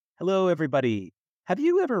Hello, everybody. Have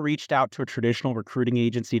you ever reached out to a traditional recruiting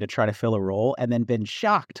agency to try to fill a role and then been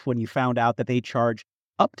shocked when you found out that they charge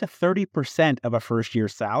up to 30% of a first year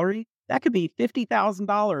salary? That could be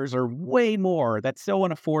 $50,000 or way more. That's so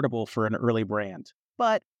unaffordable for an early brand.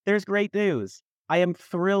 But there's great news. I am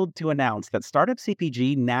thrilled to announce that Startup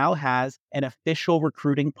CPG now has an official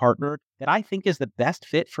recruiting partner that I think is the best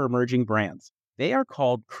fit for emerging brands. They are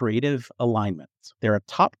called Creative Alignments. They're a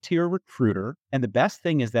top-tier recruiter, and the best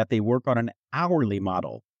thing is that they work on an hourly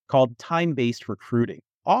model called time-based recruiting.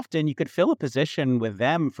 Often, you could fill a position with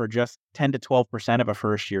them for just 10 to 12% of a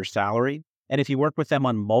first-year salary, and if you work with them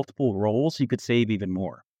on multiple roles, you could save even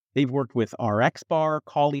more. They've worked with RX Bar,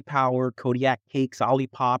 Cauliflower, Kodiak Cakes,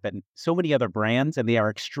 Olipop, and so many other brands, and they are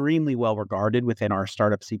extremely well regarded within our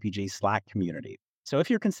Startup CPG Slack community. So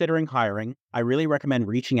if you're considering hiring, I really recommend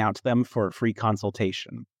reaching out to them for a free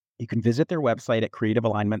consultation. You can visit their website at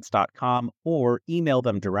creativealignments.com or email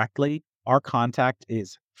them directly. Our contact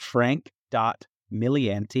is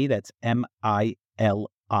frank.milianti, that's Milianti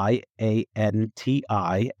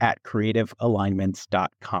at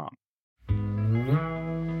creativealignments.com.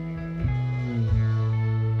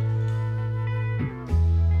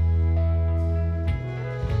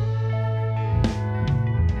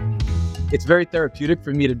 It's very therapeutic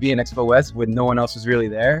for me to be in Expo West when no one else is really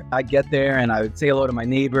there. I get there and I would say hello to my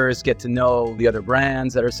neighbors, get to know the other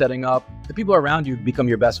brands that are setting up. The people around you become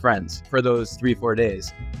your best friends for those 3-4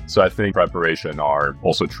 days. So I think preparation are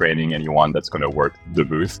also training anyone that's going to work the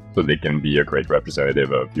booth so they can be a great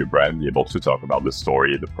representative of your brand, be able to talk about the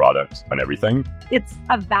story, the product, and everything. It's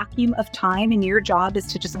a vacuum of time, and your job is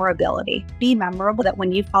to just memorability. Be memorable that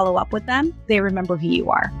when you follow up with them, they remember who you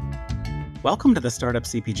are. Welcome to the Startup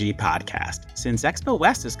CPG podcast. Since Expo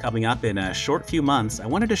West is coming up in a short few months, I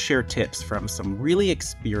wanted to share tips from some really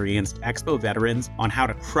experienced Expo veterans on how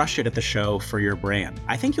to crush it at the show for your brand.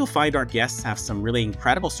 I think you'll find our guests have some really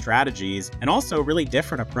incredible strategies and also really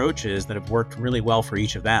different approaches that have worked really well for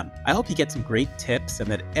each of them. I hope you get some great tips and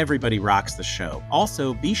that everybody rocks the show.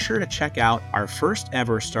 Also, be sure to check out our first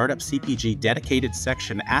ever Startup CPG dedicated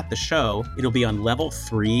section at the show. It'll be on level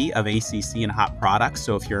 3 of ACC and Hot Products,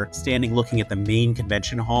 so if you're standing looking at the main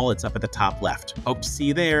convention hall, it's up at the top left. Hope to see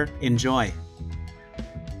you there. Enjoy.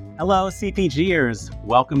 Hello, CPGers.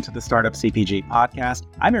 Welcome to the Startup CPG podcast.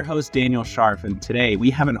 I'm your host, Daniel Scharf, and today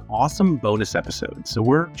we have an awesome bonus episode. So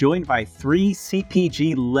we're joined by 3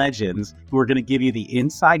 CPG legends who are going to give you the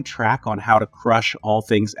inside track on how to crush all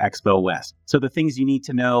things Expo West. So the things you need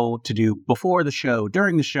to know to do before the show,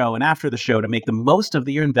 during the show, and after the show to make the most of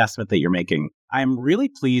your investment that you're making. I am really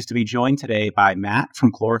pleased to be joined today by Matt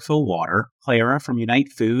from Chlorophyll Water, Clara from Unite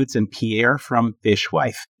Foods, and Pierre from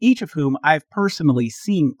Fishwife, each of whom I've personally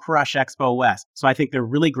seen crush Expo West. So I think they're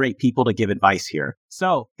really great people to give advice here.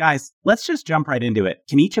 So guys, let's just jump right into it.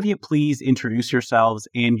 Can each of you please introduce yourselves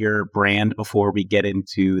and your brand before we get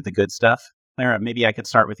into the good stuff? Clara, maybe I could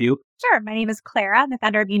start with you. Sure. My name is Clara. I'm the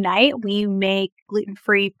founder of Unite. We make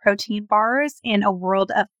gluten-free protein bars in a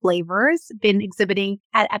world of flavors. Been exhibiting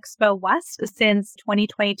at Expo West since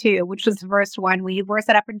 2022, which was the first one. We were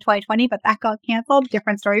set up in 2020, but that got canceled.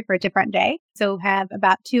 Different story for a different day. So have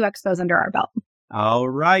about 2 expos under our belt. All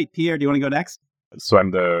right. Pierre, do you want to go next? So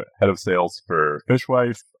I'm the head of sales for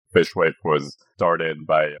Fishwife. Fishwife was started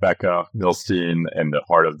by Becca Milstein in the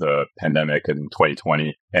heart of the pandemic in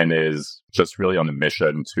 2020 and is just really on a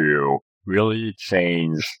mission to really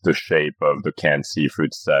change the shape of the canned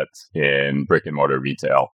seafood set in brick and mortar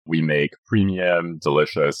retail. We make premium,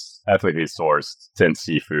 delicious, ethically sourced tinned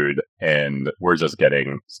seafood, and we're just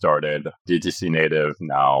getting started. DTC native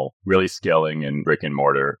now, really scaling in brick and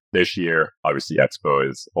mortar. This year, obviously, Expo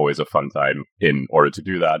is always a fun time. In order to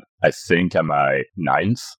do that, I think I'm my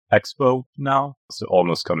 9th Expo now, so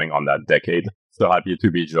almost coming on that decade. So happy to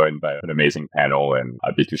be joined by an amazing panel and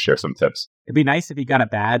happy to share some tips. It'd be nice if you got a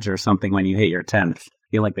badge or something when you hit your 10th. I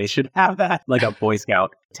feel like they should have that, like a Boy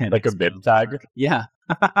Scout 10th. Like a bib tag? Yeah.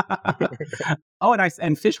 Oh,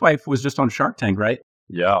 and Fishwife was just on Shark Tank, right?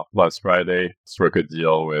 Yeah, last Friday, struck a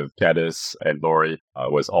deal with Caddis and Lori.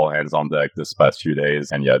 Was all hands on deck this past few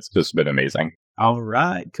days. And yeah, it's just been amazing. All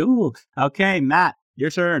right, cool. Okay, Matt,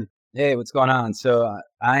 your turn. Hey, what's going on? So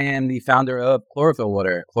I am the founder of Chlorophyll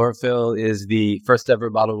Water. Chlorophyll is the first ever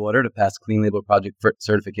bottled water to pass Clean Label Project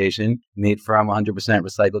certification, made from 100%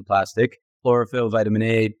 recycled plastic. Chlorophyll, vitamin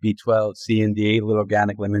A, B12, C, and D, little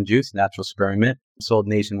organic lemon juice, natural spearmint. Sold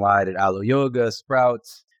nationwide at Alo Yoga,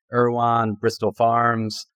 Sprouts, Erewhon, Bristol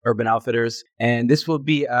Farms, Urban Outfitters. And this will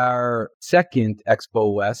be our second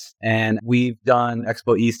Expo West. And we've done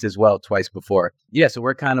Expo East as well twice before. Yeah, so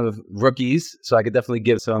we're kind of rookies. So I could definitely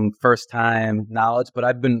give some first time knowledge. But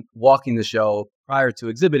I've been walking the show prior to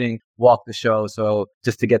exhibiting, walk the show. So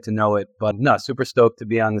just to get to know it. But no, super stoked to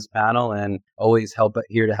be on this panel and always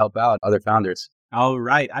here to help out other founders. All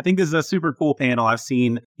right. I think this is a super cool panel. I've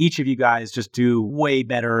seen each of you guys just do way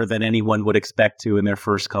better than anyone would expect to in their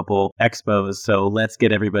first couple expos. So let's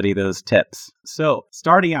get everybody those tips. So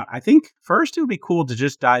starting out, I think first it would be cool to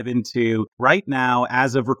just dive into right now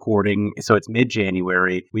as of recording. So it's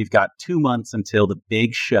mid-January. We've got 2 months until the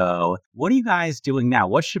big show. What are you guys doing now?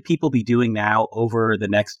 What should people be doing now over the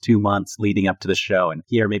next 2 months leading up to the show? And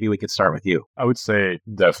here, maybe we could start with you. I would say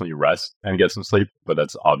definitely rest and get some sleep, but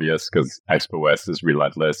that's obvious because Expo West is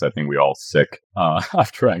relentless. I think we all sick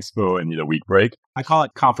after Expo and need a week break. I call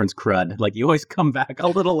it conference crud. Like you always come back a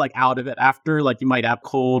little like out of it after, like you might have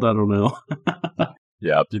cold. I don't know.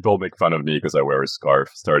 Yeah, people make fun of me because I wear a scarf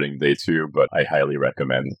starting day 2, but I highly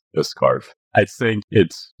recommend the scarf. I think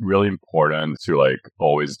it's really important to like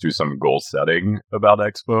always do some goal setting about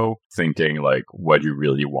Expo, thinking like what you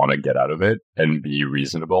really want to get out of it and be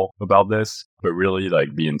reasonable about this, but really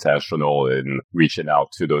like be intentional in reaching out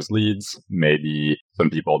to those leads. Maybe some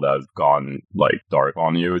people that have gone like dark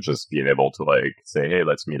on you, just being able to like say, hey,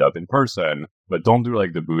 let's meet up in person, but don't do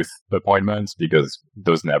like the booth appointments because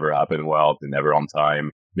those never happen well. They're never on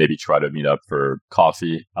time. Maybe try to meet up for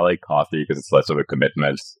coffee. I like coffee because it's less of a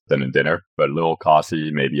commitment than a dinner, but a little coffee,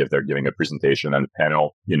 maybe if they're giving a presentation and a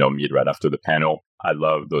panel, meet right after the panel. I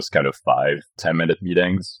love those kind of 5-10 minute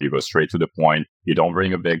meetings. You go straight to the point. You don't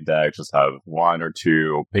bring a big deck, just have 1 or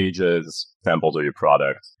 2 pages, samples of your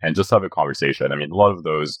product, and just have a conversation. I mean, a lot of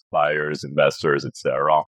those buyers, investors,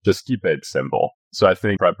 etc., just keep it simple. So I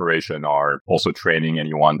think preparation are also training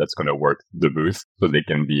anyone that's going to work the booth so they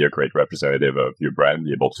can be a great representative of your brand,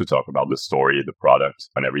 be able to talk about the story, the product,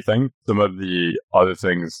 and everything. Some of the other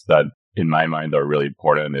things that in my mind are really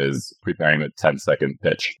important is preparing a 10-second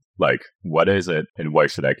pitch. Like, what is it and why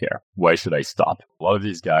should I care? Why should I stop? A lot of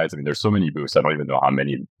these guys, I mean, there's so many booths. I don't even know how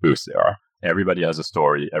many booths there are. Everybody has a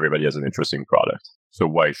story. Everybody has an interesting product. So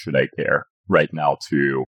why should I care right now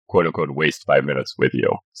to quote unquote waste 5 minutes with you?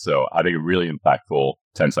 So I think a really impactful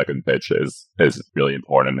 10-second pitch is really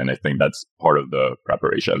important. And I think that's part of the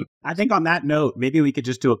preparation. I think on that note, maybe we could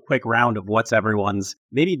just do a quick round of what's everyone's,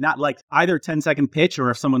 maybe not like either 10-second pitch, or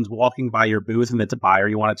if someone's walking by your booth and it's a buyer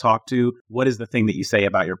you want to talk to, what is the thing that you say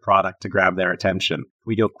about your product to grab their attention?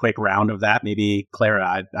 We do a quick round of that. Maybe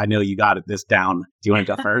Clara, I know you got this down. Do you want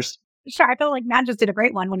to go first? Sure. I feel like Matt just did a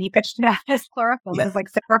great one when he pitched it as chlorophyll. It was like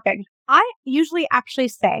so perfect. I usually actually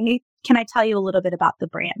say, can I tell you a little bit about the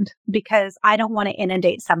brand? Because I don't want to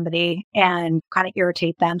inundate somebody and kind of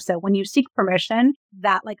irritate them. So when you seek permission,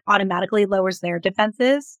 that like automatically lowers their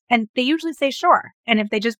defenses. And they usually say, sure. And if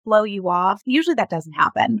they just blow you off, usually that doesn't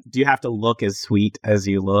happen. Do you have to look as sweet as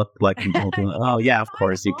you look? Like, oh yeah, of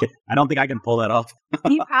course you can. I don't think I can pull that off.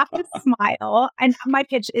 You have to smile. And my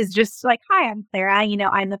pitch is just like, hi, I'm Clara.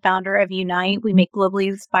 I'm the founder of Unite. We make globally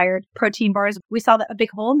inspired protein bars. We saw a big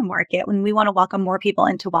hole in the market when we want to welcome more people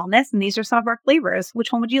into wellness. And these are some of our flavors.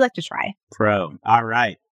 Which one would you like to try? Pro. All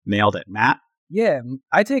right. Nailed it. Matt? Yeah,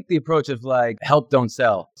 I take the approach of like help, don't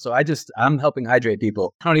sell. So I'm helping hydrate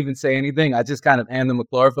people. I don't even say anything. I just kind of hand them a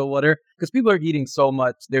chlorophyll water because people are eating so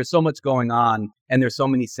much. There's so much going on and there's so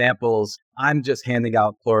many samples. I'm just handing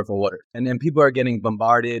out chlorophyll water. And then people are getting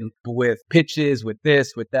bombarded with pitches, with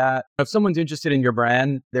this, with that. If someone's interested in your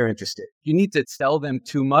brand, they're interested. You need to sell them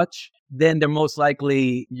too much, then they're most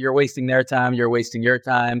likely you're wasting their time, you're wasting your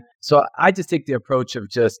time. So I just take the approach of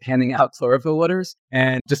just handing out chlorophyll waters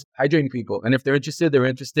and just hydrating people. And if they're interested, they're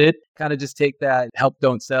interested. Kind of just take that help,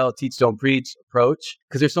 don't sell, teach, don't preach approach.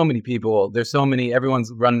 Because there's so many people.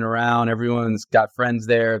 Everyone's running around. Everyone's got friends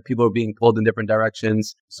there. People are being pulled in different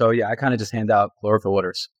directions. So yeah, I kind of just hand out chlorophyll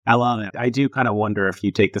waters. I love it. I do kind of wonder if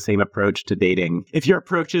you take the same approach to dating. If your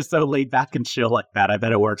approach is so laid back and chill like that, I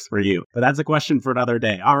bet it works for you. But that's a question for another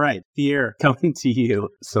day. All right, Pierre, coming to you.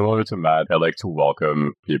 Similar to Matt, I like to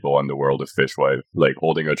welcome people in the world of Fishwife, like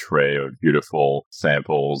holding a tray of beautiful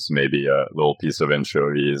samples, maybe a little piece of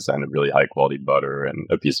anchovies and a really high quality butter and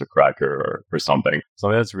a piece of cracker or something.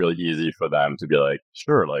 Something that's really easy for them to be like,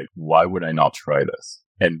 sure, like, why would I not try this?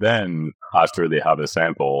 And then after they have a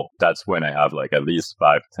sample, that's when I have like at least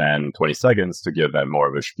 5, 10, 20 seconds to give them more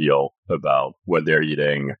of a spiel about what they're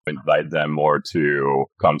eating, invite them more to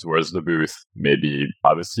come towards the booth, maybe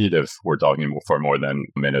have a seat if we're talking for more than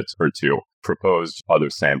a minute or two. Propose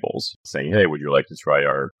other samples saying, hey, would you like to try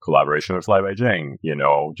our collaboration with Fly by Jing? Do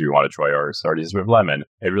you want to try our sardines with lemon?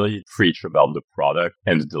 And really preach about the product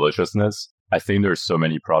and the deliciousness I think there's so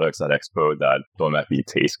many products at Expo that don't actually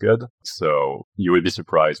taste good. So you would be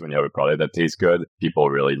surprised when you have a product that tastes good. People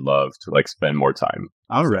really love to like spend more time.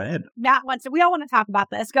 All right. Matt wants to, we all want to talk about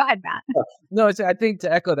this. Go ahead, Matt. No, I think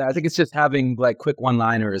to echo that, I think it's just having like quick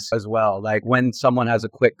one-liners as well. Like when someone has a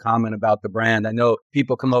quick comment about the brand, I know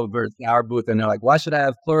people come over to our booth and they're like, why should I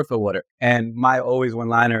have chlorophyll water? And my always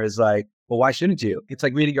one-liner is like, well, why shouldn't you? It's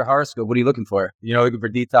like reading your horoscope. What are you looking for? Looking for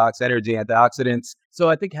detox, energy, antioxidants. So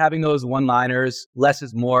I think having those one-liners, less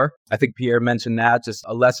is more. I think Pierre mentioned that, just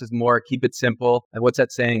a less is more, keep it simple. And what's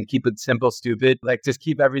that saying? Keep it simple, stupid. Like just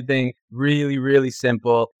keep everything really, really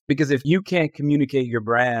simple. Because if you can't communicate your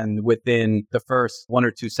brand within the first 1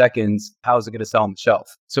 or 2 seconds, how is it going to sell on the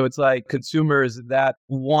shelf? So it's like consumers, that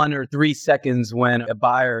 1 or 3 seconds when a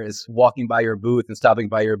buyer is walking by your booth and stopping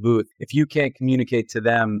by your booth, if you can't communicate to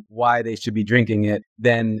them why they should be drinking it,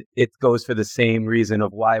 then it goes for the same reason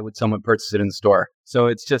of why would someone purchase it in the store. So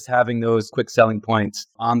it's just having those quick selling points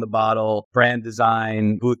on the bottle, brand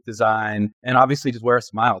design, booth design, and obviously just wear a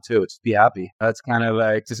smile too. Just be happy. That's kind of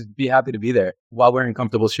like, just be happy to be there while wearing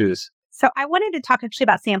comfortable shoes. So I wanted to talk actually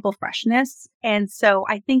about sample freshness. And so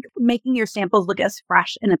I think making your samples look as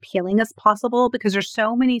fresh and appealing as possible, because there's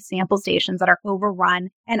so many sample stations that are overrun.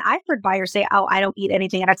 And I've heard buyers say, oh, I don't eat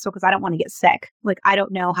anything at Expo because I don't want to get sick. Like, I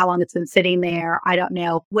don't know how long it's been sitting there. I don't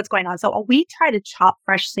know what's going on. So we try to chop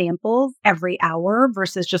fresh samples every hour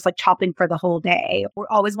versus just like chopping for the whole day. We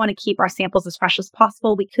always want to keep our samples as fresh as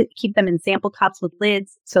possible. We could keep them in sample cups with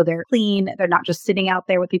lids so they're clean. They're not just sitting out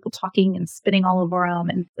there with people talking and spitting all over them.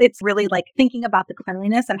 And it's really like thinking about the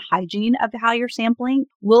cleanliness and hygiene of how you're sampling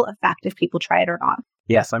will affect if people try it or not.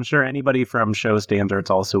 Yes, I'm sure anybody from show standards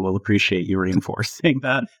also will appreciate you reinforcing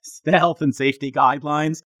the health and safety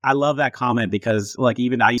guidelines. I love that comment because like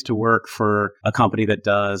even I used to work for a company that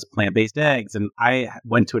does plant-based eggs, and I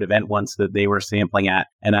went to an event once that they were sampling at,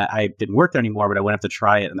 and I didn't work there anymore, but I went up to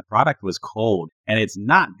try it and the product was cold, and it's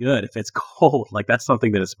not good if it's cold. Like that's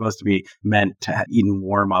something that is supposed to be meant to eaten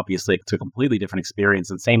warm. Obviously it's a completely different experience,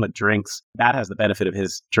 and same with drinks. That has the benefit of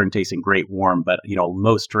his drink tasting great warm, but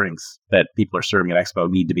most drinks that people are serving at Expo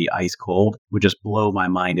need to be ice cold. Would just blow my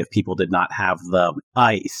mind if people did not have them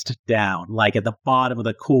iced down, like at the bottom of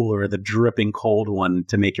the cooler, the dripping cold one,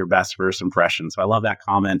 to make your best first impression. So I love that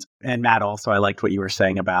comment. And Matt, also, I liked what you were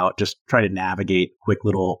saying about just try to navigate quick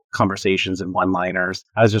little conversations and one-liners.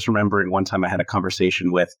 I was just remembering one time I had a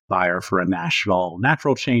conversation with a buyer for a national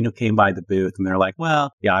natural chain who came by the booth, and they're like,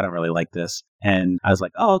 well, yeah, I don't really like this. And I was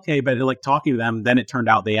like, oh, okay. But like talking to them, then it turned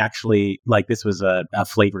out they actually like this was a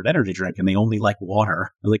flavored energy drink and they only like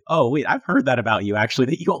water. I was like, oh, wait, I've heard that about you actually,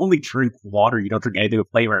 that you only drink water. You don't drink anything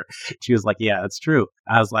with flavor. She was like, yeah, that's true.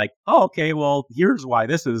 I was like, oh, okay, well, here's why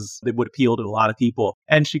it would appeal to a lot of people.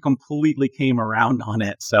 And she completely came around on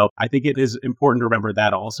it. So I think it is important to remember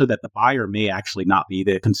that also, that the buyer may actually not be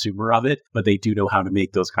the consumer of it, but they do know how to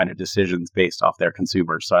make those kind of decisions based off their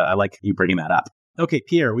consumers. So I like you bringing that up. Okay,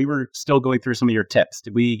 Pierre, we were still going through some of your tips.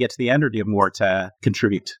 Did we get to the end, or do you have more to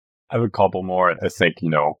contribute? I have a couple more. I think,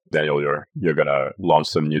 Daniel, you're going to launch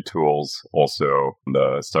some new tools also on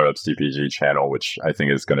the Startup CPG channel, which I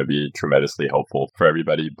think is going to be tremendously helpful for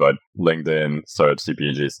everybody. But LinkedIn, Startup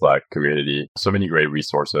CPG, Slack community, so many great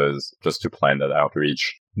resources just to plan that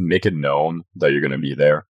outreach. Make it known that you're going to be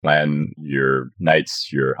there. Plan your nights,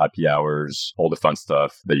 your happy hours, all the fun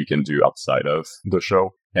stuff that you can do outside of the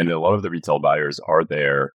show. And a lot of the retail buyers are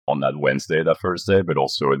there on that Wednesday, that first day, but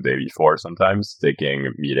also a day before sometimes, taking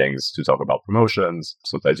meetings to talk about promotions.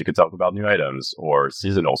 Sometimes you can talk about new items or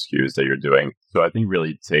seasonal SKUs that you're doing. So I think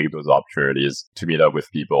really take those opportunities to meet up with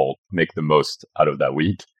people, make the most out of that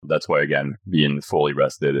week. That's why, again, being fully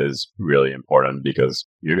rested is really important because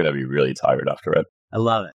you're going to be really tired after it. I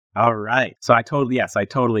love it. All right. So I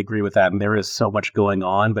totally agree with that. And there is so much going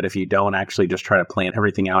on, but if you don't actually just try to plan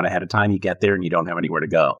everything out ahead of time, you get there and you don't have anywhere to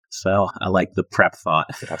go. So I like the prep thought.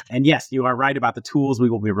 And yes, you are right about the tools we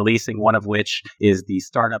will be releasing, one of which is the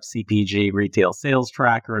Startup CPG Retail Sales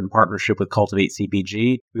Tracker in partnership with Cultivate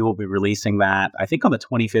CPG. We will be releasing that, I think, on the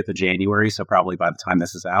 25th of January. So probably by the time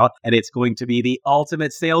this is out. And it's going to be the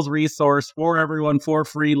ultimate sales resource for everyone for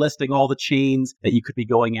free, listing all the chains that you could be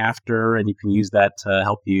going after. And you can use that to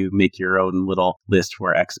help you make your own little list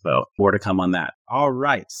for Expo. More to come on that. All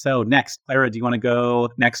right. So next, Clara, do you want to go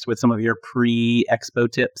next with some of your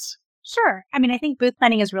pre-Expo tips? Sure. I mean, I think booth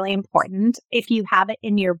planning is really important. If you have it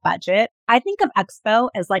in your budget, I think of Expo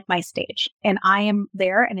as like my stage, and I am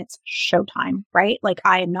there and it's showtime, right? Like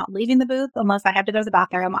I am not leaving the booth unless I have to go to the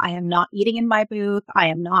bathroom. I am not eating in my booth. I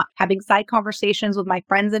am not having side conversations with my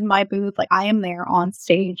friends in my booth. Like I am there on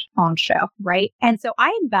stage, on show, right? And so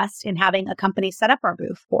I invest in having a company set up our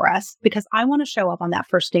booth for us because I want to show up on that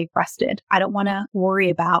first day rested. I don't want to worry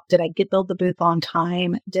about, did I build the booth on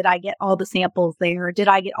time? Did I get all the samples there? Did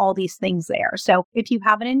I get all these things there? So if you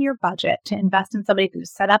have it in your budget to invest in somebody to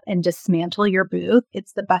set up and dismantle your booth,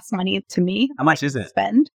 it's the best money to me. How much is it?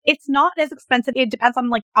 Spend. It's not as expensive. It depends on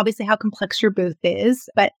like obviously how complex your booth is,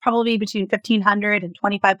 but probably between $1,500 and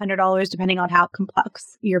 $2,500 depending on how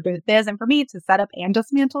complex your booth is. And for me to set up and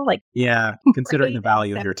dismantle, like considering the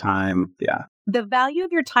value of your time. Yeah. The value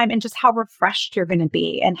of your time and just how refreshed you're going to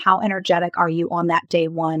be and how energetic are you on that day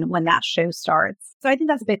one when that show starts. So I think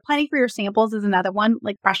that's big. Planning for your samples is another one.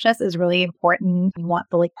 Like freshness is really important. You want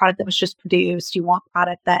the product that was just produced. You want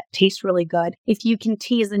product that tastes really good. If you can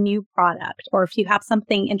tease a new product or if you have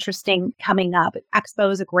something interesting coming up,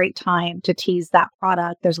 Expo is a great time to tease that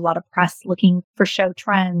product. There's a lot of press looking for show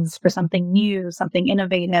trends, for something new, something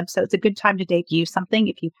innovative. So it's a good time to debut something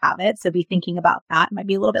if you have it. So be thinking about that. It might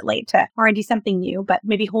be a little bit late to R&D something new, but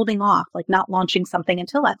maybe holding off, like not launching something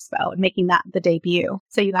until Expo and making that the debut.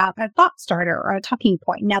 So you have a thought starter or a talking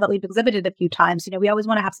point. Now that we've exhibited a few times, we always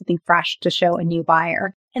want to have something fresh to show a new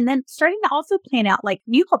buyer. And then starting to also plan out,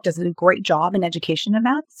 New Hope does a great job in education of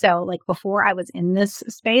that. So before I was in this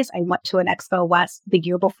space, I went to an Expo West the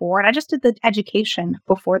year before and I just did the education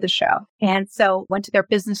before the show. And so went to their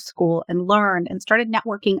business school and learned and started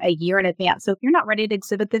networking a year in advance. So if you're not ready to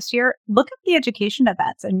exhibit this year, look at the education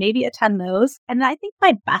events and maybe attend those. And I think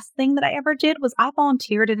my best thing that I ever did was I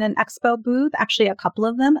volunteered in an Expo booth, actually a couple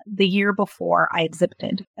of them, the year before I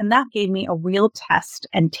exhibited. And that gave me a real test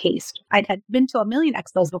and taste. I had been to a million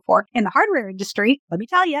Expos before in the hardware industry. Let me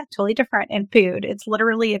tell you, totally different in food. It's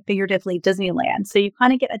literally and figuratively Disneyland. So you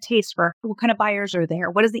kind of get a taste for what kind of buyers are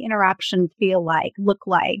there. What does the interaction feel like, look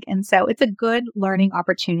like? And so it's a good learning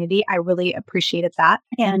opportunity. I really appreciated that.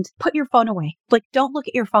 And put your phone away. Don't look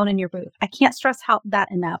at your phone in your booth. I can't stress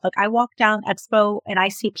that enough. I walk down Expo and I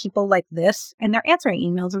see people like this and they're answering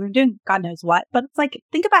emails or they're doing God knows what. But it's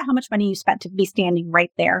think about how much money you spent to be standing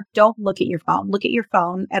right there. Don't look at your phone. Look at your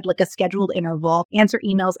phone at a scheduled interval. Answer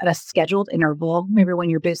emails at a scheduled interval, maybe when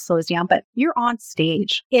your booth slows down, but you're on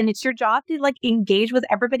stage and it's your job to engage with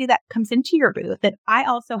everybody that comes into your booth. And I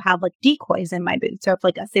also have decoys in my booth. So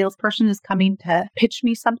if a salesperson is coming to pitch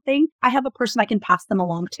me something, I have a person I can pass them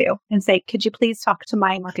along to and say, could you please talk to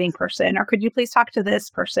my marketing person or could you please talk to this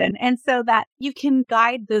person? And so that you can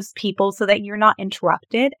guide those people so that you're not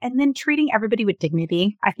interrupted. And then treating everybody with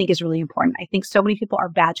dignity, I think is really important. I think so many people are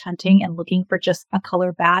badge hunting and looking for just a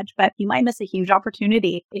color badge, but you might miss a huge opportunity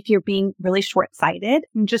if you're being really short-sighted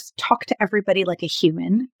and just talk to everybody like a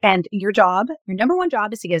human. And your number one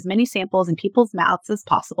job is to get as many samples in people's mouths as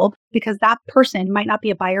possible because that person might not be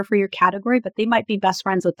a buyer for your category, but they might be best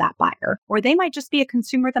friends with that buyer. Or they might just be a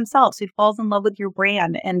consumer themselves who falls in love with your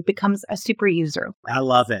brand and becomes a super user. I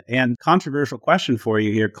love it. And controversial question for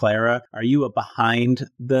you here, Clara. Are you a behind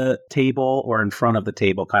the table or in front of the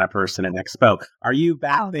table kind of person at Expo? Are you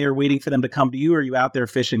back there waiting for them to come to you or are you out there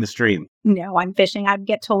fishing the stream? No, I'm fishing. I'd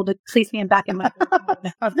get told to please stand back in my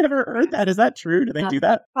I've never heard that. Is that true? Do they do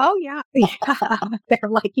that? Oh, yeah. They're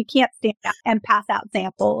you can't stand out and pass out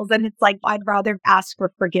samples. And it's I'd rather ask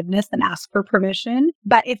for forgiveness than ask for permission.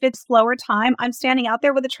 But if it's slower time, I'm standing out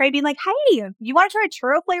there with a tray being hey, you want to try a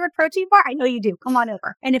churro flavored protein bar? I know you do. Come on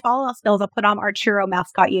over. And if all else fails, I'll put on our churro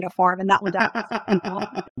mascot uniform and that one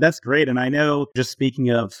does. That's great. And I know, just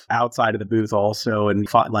speaking of outside of the booth also and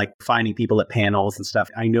finding people at panels and stuff,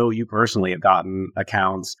 I know you personally have gotten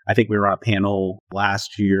accounts. I think we were on a panel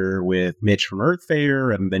last year with Mitch from Earth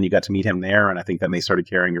Fair, and then you got to meet him there. And I think then they started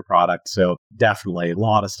carrying your product. So definitely a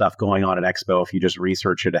lot of stuff going on at Expo. If you just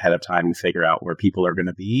research it ahead of time and figure out where people are going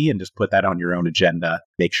to be and just put that on your own agenda,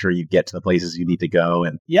 make sure you get to the places you need to go.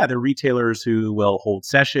 And yeah, there are retailers who will hold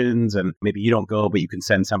sessions and maybe you don't go, but you can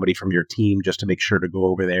send somebody from your team just to make sure to go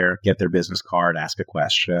over there, get their business card, ask a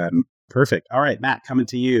question. Perfect. All right, Matt, coming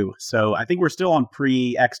to you. So I think we're still on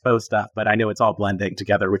pre-Expo stuff, but I know it's all blending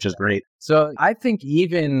together, which is great. So I think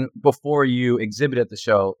even before you exhibit at the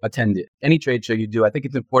show, attend it. Any trade show you do, I think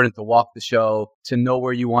it's important to walk the show, to know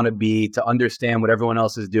where you want to be, to understand what everyone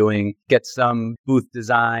else is doing, get some booth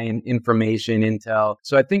design, information, intel.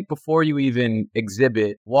 So I think before you even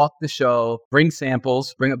exhibit, walk the show, bring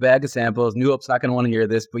samples, bring a bag of samples. New Hope's not going to want to hear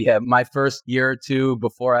this, but yeah, my first year or two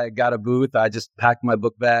before I got a booth, I just packed my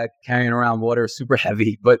book bag, carrying carrying around water super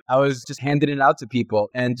heavy, but I was just handing it out to people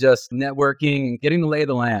and just networking and getting the lay of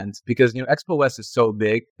the land because, Expo West is so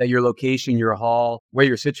big that your location, your hall, where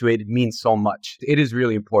you're situated means so much. It is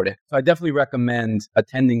really important. So I definitely recommend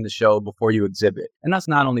attending the show before you exhibit. And that's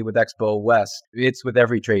not only with Expo West, it's with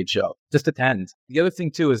every trade show. Just attend. The other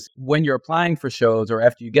thing too is when you're applying for shows or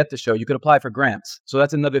after you get the show, you could apply for grants. So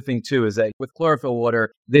that's another thing too, is that with chlorophyll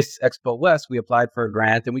water, this Expo West, we applied for a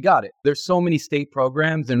grant and we got it. There's so many state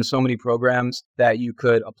programs and there's so many programs that you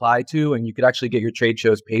could apply to and you could actually get your trade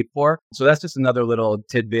shows paid for. So that's just another little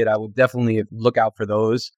tidbit. I would definitely look out for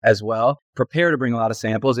those as well. Prepare to bring a lot of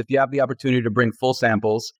samples. If you have the opportunity to bring full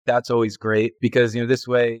samples, that's always great because, this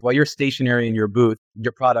way, while you're stationary in your booth,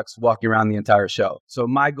 your products walk you around the entire show. So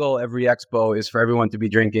my goal every expo is for everyone to be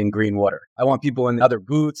drinking green water. I want people in the other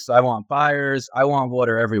booths. I want buyers. I want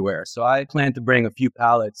water everywhere. So I plan to bring a few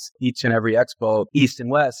pallets each and every expo, east and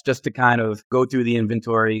west, just to kind of go through the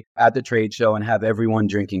inventory at the trade show and have everyone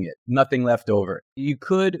drinking it. Nothing left over. You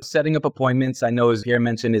could, setting up appointments, I know as Pierre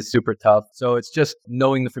mentioned, is super tough. So it's just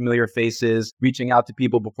knowing the familiar faces, reaching out to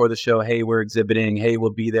people before the show. Hey, we're exhibiting. Hey,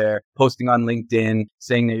 we'll be there. Posting on LinkedIn,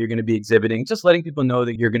 saying that you're going to be exhibiting, just letting people know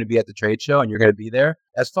that you're going to be at the trade show and you're going to be there.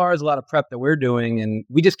 As far as a lot of prep that we're doing, and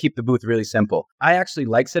we just keep the booth really simple. I actually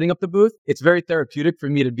like setting up the booth. It's very therapeutic for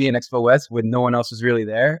me to be in Expo West when no one else is really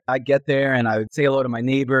there. I get there and I would say hello to my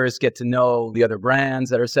neighbors, get to know the other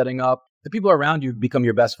brands that are setting up. The people around you become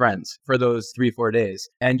your best friends for those 3-4 days.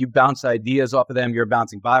 And you bounce ideas off of them. You're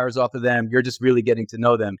bouncing buyers off of them. You're just really getting to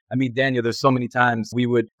know them. I mean, Daniel, there's so many times we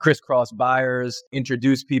would crisscross buyers,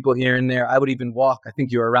 introduce people here and there. I would even walk, I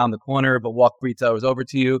think you were around the corner, but walk retailers over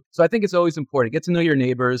to you. So I think it's always important. Get to know your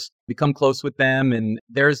neighbors, become close with them. And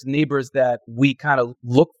there's neighbors that we kind of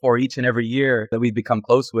look for each and every year that we've become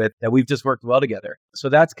close with, that we've just worked well together. So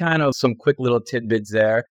that's kind of some quick little tidbits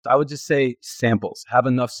there. I would just say samples. Have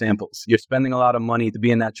enough samples. You're spending a lot of money to be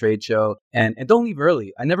in that trade show. And don't leave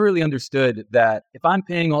early. I never really understood that if I'm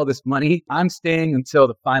paying all this money, I'm staying until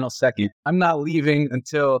the final second. I'm not leaving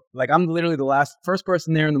until, I'm literally the first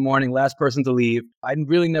person there in the morning, last person to leave. I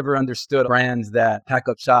really never understood brands that pack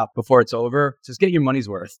up shop before it's over. Just get your money's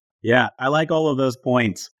worth. Yeah, I like all of those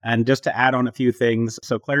points. And just to add on a few things,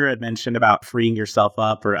 so Clara had mentioned about freeing yourself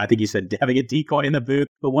up, or I think you said having a decoy in the booth.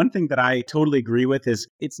 But one thing that I totally agree with is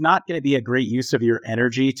it's not going to be a great use of your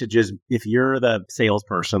energy to just, if you're the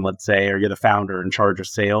salesperson, let's say, or you're the founder in charge of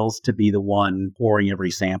sales, to be the one pouring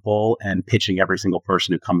every sample and pitching every single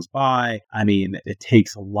person who comes by. I mean, it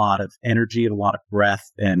takes a lot of energy and a lot of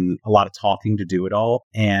breath and a lot of talking to do it all.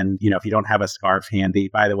 And, if you don't have a scarf handy,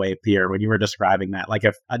 by the way, Pierre, when you were describing that, like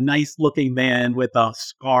if a nice looking man with a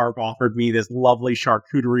scarf offered me this lovely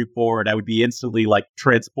charcuterie board, I would be instantly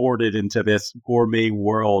transported into this gourmet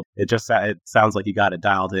world. It sounds like you got it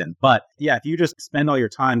dialed in. But yeah, if you just spend all your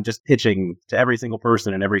time just pitching to every single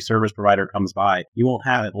person and every service provider comes by, you won't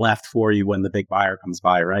have it left for you when the big buyer comes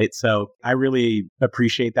by, right? So I really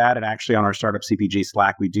appreciate that. And actually on our Startup CPG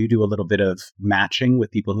Slack, we do a little bit of matching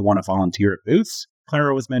with people who want to volunteer at booths.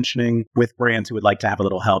 Clara was mentioning with brands who would like to have a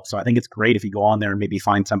little help. So I think it's great if you go on there and maybe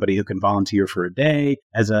find somebody who can volunteer for a day.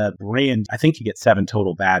 As a brand, I think you get 7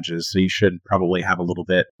 total badges. So you should probably have a little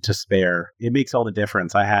bit to spare. It makes all the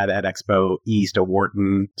difference. I had at Expo East a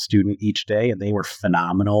Wharton student each day, and they were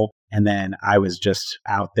phenomenal. And then I was just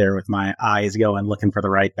out there with my eyes going, looking for the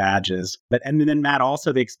right badges. And then Matt,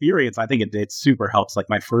 also the experience, I think it super helps. Like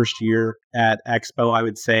my first year at Expo, I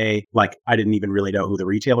would say, I didn't even really know who the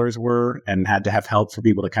retailers were and had to have help for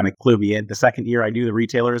people to kind of clue me in. The second year, I knew the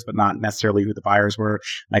retailers, but not necessarily who the buyers were.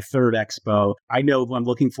 My third Expo, I know who I'm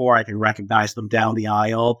looking for. I can recognize them down the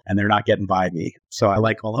aisle and they're not getting by me. So I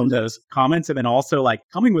like all of those comments. And then also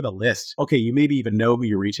coming with a list. Okay, you maybe even know who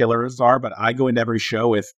your retailers are, but I go into every show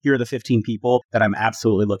with, here are the 15 people that I'm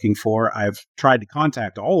absolutely looking for. I've tried to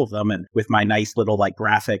contact all of them, and with my nice little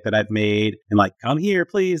graphic that I've made and come here,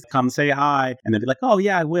 please come say hi. And they'll be like, oh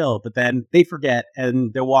yeah, I will. But then they forget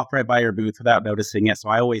and they'll walk right by your booth without noticing it. So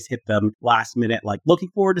I always hit them last minute, looking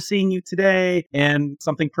forward to seeing you today, and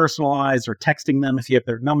something personalized, or texting them if you have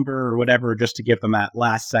their number or whatever, just to give them that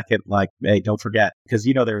last second, hey, don't forget. Because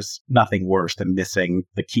there's nothing worse than missing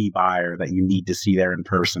the key buyer that you need to see there in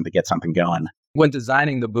person to get something going. When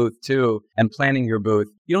designing the booth too and planning your booth,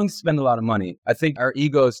 you don't need to spend a lot of money. I think our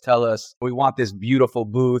egos tell us we want this beautiful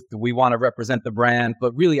booth, we want to represent the brand,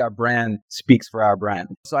 but really our brand speaks for our brand.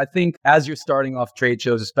 So I think as you're starting off trade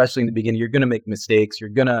shows, especially in the beginning, you're going to make mistakes. You're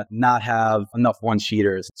going to not have enough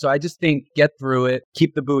one-sheeters. So I just think get through it,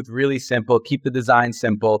 keep the booth really simple, keep the design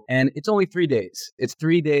simple. And it's only 3 days. It's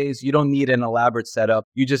 3 days. You don't need an elaborate setup.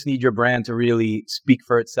 You just need your brand to really speak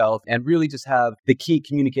for itself and really just have the key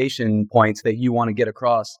communication points that you want to get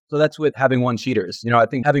across. So that's with having one-sheeters. I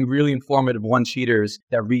think having really informative one-sheeters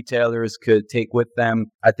that retailers could take with them,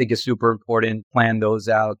 I think is super important. Plan those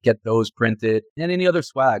out, get those printed, and any other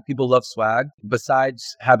swag. People love swag.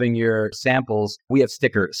 Besides having your samples, we have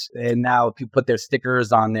stickers. And now people put their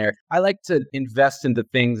stickers on there. I like to invest into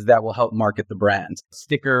things that will help market the brand.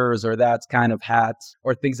 Stickers or that's kind of hats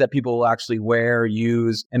or things that people will actually wear,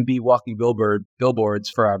 use, and be walking billboards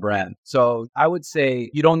for our brand. So I would say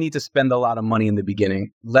you don't need to spend a lot of money in the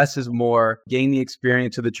beginning. Less is more. Gain the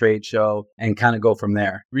experience of the trade show and kind of go from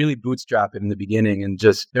there. Really bootstrap it in the beginning and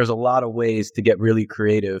just there's a lot of ways to get really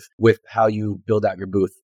creative with how you build out your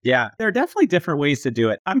booth. Yeah, there are definitely different ways to do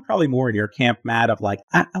it. I'm probably more in your camp, Matt, of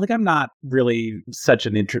I'm not really such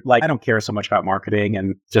an I don't care so much about marketing,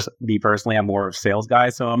 and just me personally, I'm more of a sales guy.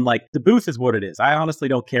 So I'm like, the booth is what it is. I honestly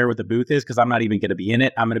don't care what the booth is because I'm not even going to be in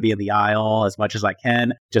it. I'm going to be in the aisle as much as I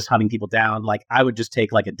can, just hunting people down. I would just take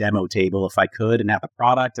a demo table if I could and have the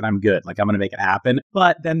product and I'm good. I'm going to make it happen.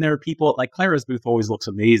 But then there are people Clara's booth always looks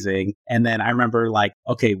amazing. And then I remember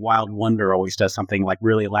okay, Wild Wonder always does something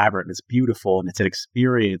really elaborate and it's beautiful and it's an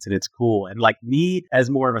experience and it's cool. And me as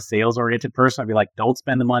more of a sales oriented person, I'd be don't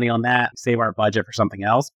spend the money on that, save our budget for something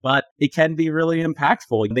else. But it can be really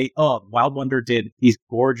impactful. Wild Wonder did these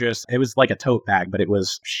gorgeous, it was like a tote bag, but it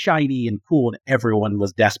was shiny and cool and everyone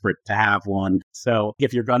was desperate to have one. So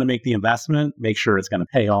if you're going to make the investment, make sure it's going to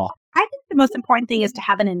pay off. I think the most important thing is to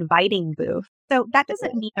have an inviting booth. So that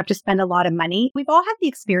doesn't mean you have to spend a lot of money. We've all had the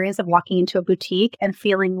experience of walking into a boutique and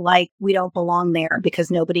feeling like we don't belong there because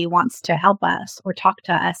nobody wants to help us or talk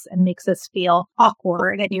to us and makes us feel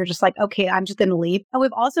awkward. And you're just okay, I'm just going to leave. And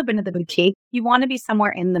we've also been to the boutique. You want to be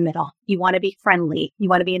somewhere in the middle. You want to be friendly. You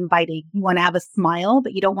want to be inviting. You want to have a smile,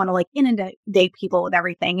 but you don't want to inundate people with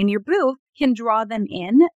everything. And your booth can draw them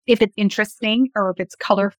in if it's interesting or if it's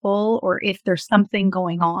colorful or if there's something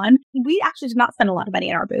going on. We actually do not spend a lot of money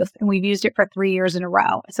in our booth and we've used it for 3 years in a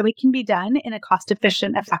row. So it can be done in a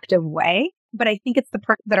cost-efficient, effective way. But I think it's the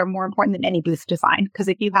perks that are more important than any booth design. Because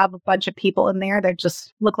if you have a bunch of people in there that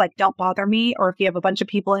just look like don't bother me, or if you have a bunch of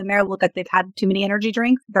people in there look like they've had too many energy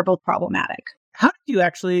drinks, they're both problematic. How did you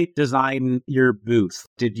actually design your booth?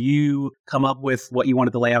 Did you come up with what you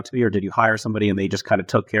wanted the layout to be, or did you hire somebody and they just kind of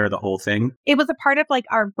took care of the whole thing? It was a part of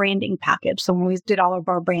our branding package. So when we did all of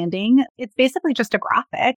our branding, it's basically just a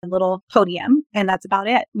graphic, a little podium, and that's about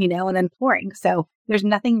it, and then flooring. So there's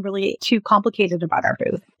nothing really too complicated about our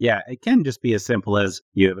booth. Yeah, it can just be as simple as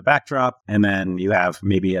you have a backdrop and then you have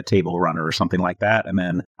maybe a table runner or something like that. And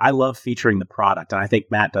then I love featuring the product. And I think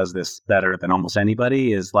Matt does this better than almost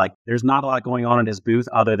anybody is there's not a lot going on in his booth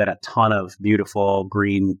other than a ton of beautiful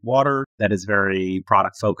green water that is very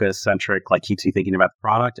product focused centric, keeps you thinking about the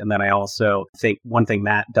product. And then I also think one thing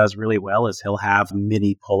Matt does really well is he'll have a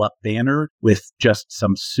mini pull-up banner with just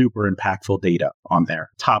some super impactful data on there.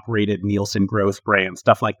 Top rated Nielsen growth brand,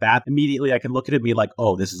 stuff like that. Immediately I can look at it and be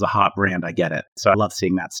oh, this is a hot brand. I get it. So I love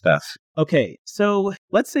seeing that stuff. Okay, so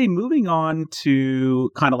let's say moving on to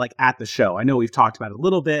kind of at the show. I know we've talked about it a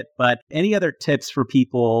little bit, but any other tips for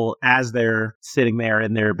people as they're sitting there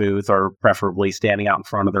in their booth or preferably standing out in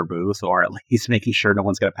front of their booth or at least making sure no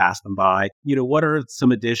one's going to pass them by? What are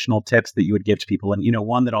some additional tips that you would give to people? And,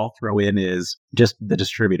 one that I'll throw in is just the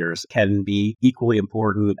distributors can be equally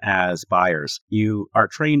important as buyers. You are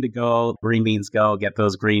trained to go, green beans go, get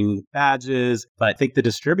those green badges. But I think the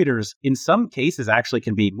distributors in some cases actually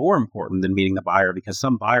can be more important than meeting the buyer because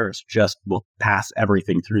some buyers just will pass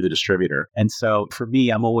everything through the distributor. And so for me,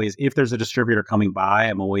 I'm always, if there's a distributor coming by,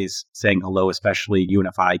 I'm always saying hello, especially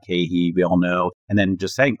UNFI, KE, we all know, and then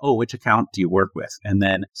just saying, oh, which account do you work with? And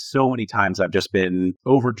then so many times I've just been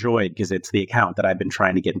overjoyed because it's the account that I've been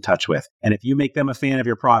trying to get in touch with. And if you make them a fan of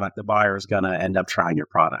your product, the buyer is going to end up trying your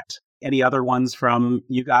product. Any other ones from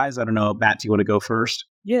you guys? I don't know. Matt, do you want to go first?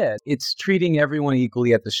 Yeah, it's treating everyone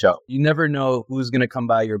equally at the show. You never know who's going to come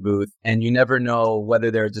by your booth, and you never know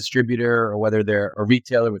whether they're a distributor or whether they're a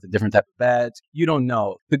retailer with a different type of badge. You don't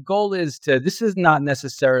know. The goal is this is not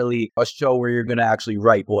necessarily a show where you're going to actually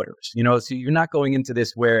write orders. So you're not going into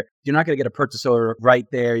this where you're not going to get a purchase order right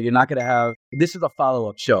there. You're not going to have, this is a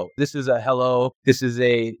follow-up show. This is a hello. This is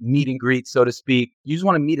a meet and greet, so to speak. You just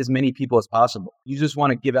want to meet as many people as possible. You just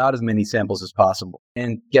want to give out as many samples as possible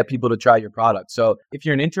and get people to try your product. So if you're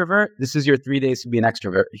you're an introvert, this is your 3 days to be an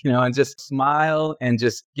extrovert, and just smile and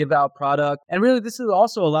just give out product. And really, this is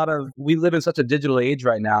also we live in such a digital age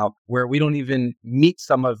right now where we don't even meet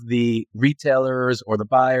some of the retailers or the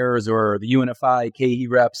buyers or the UNFI, KE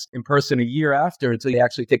reps in person a year after until you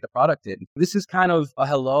actually take the product in. This is kind of a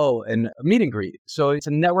hello and a meet and greet. So it's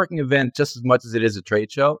a networking event just as much as it is a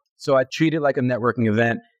trade show. So I treat it like a networking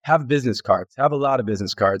event. Have business cards. Have a lot of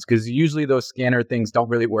business cards because usually those scanner things don't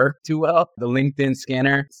really work too well, the LinkedIn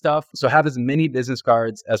scanner stuff. So have as many business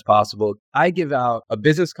cards as possible. I give out a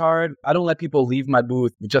business card. I don't let people leave my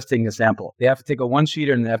booth just taking a sample. They have to take a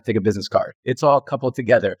one-sheeter and they have to take a business card. It's all coupled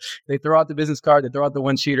together. They throw out the business card, they throw out the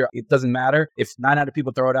one-sheeter. It doesn't matter. If 9 out of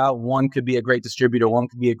people throw it out, one could be a great distributor, one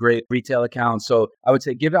could be a great retail account. So I would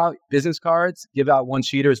say give out business cards, give out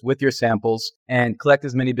one-sheeters with your samples, and collect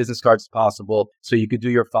as many business cards as possible so you could do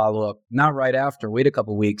your follow-up. Not right after, wait a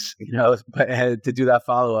couple weeks, but to do that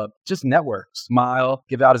follow-up. Just network, smile,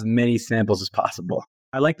 give out as many samples as possible.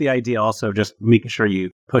 I like the idea also of just making sure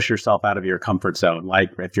you push yourself out of your comfort zone.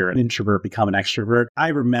 Like if you're an introvert, become an extrovert. I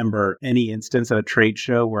remember any instance at a trade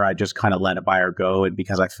show where I just kind of let a buyer go and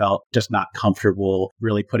because I felt just not comfortable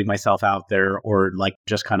really putting myself out there or like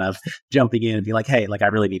just kind of jumping in and be like, hey, like I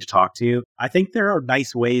really need to talk to you. I think there are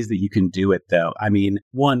nice ways that you can do it though. I mean,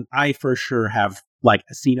 one, I for sure have like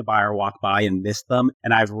seen a buyer walk by and missed them.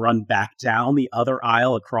 And I've run back down the other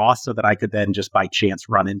aisle across so that I could then just by chance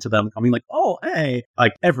run into them. I mean, like, oh, hey,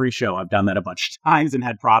 like every show I've done that a bunch of times and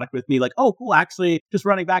had product with me. Like, oh, cool. Actually, just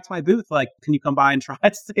running back to my booth. Like, can you come by and try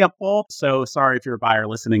a sample? So sorry if you're a buyer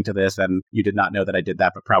listening to this and you did not know that I did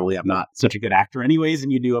that, but probably I'm not such a good actor anyways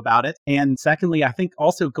and you knew about it. And secondly, I think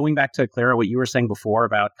also going back to Clara, what you were saying before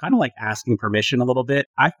about kind of like asking permission a little bit,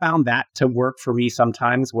 I found that to work for me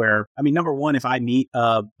sometimes where, I mean, number one, if I meet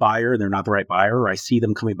a buyer and they're not the right buyer, or I see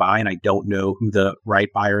them coming by and I don't know who the right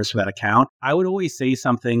buyer is for that account, I would always say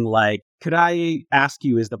something like, could I ask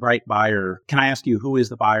you, can I ask you who is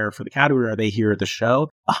the buyer for the category? Are they here at the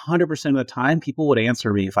show? 100% of the time, people would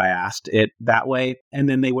answer me if I asked it that way. And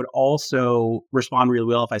then they would also respond really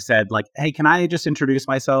well if I said like, hey, can I just introduce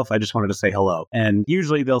myself? I just wanted to say hello. And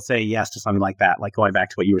usually they'll say yes to something like that. Like going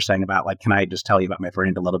back to what you were saying about like, can I just tell you about my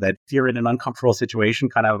brand a little bit? If you're in an uncomfortable situation,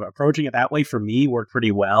 kind of approaching it that way for me worked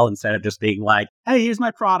pretty well instead of just being like, hey, here's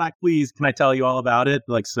my product, please. Can I tell you all about it?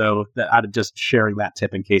 Like, so that I'm just sharing that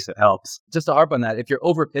tip in case it helps. Just to harp on that, if you're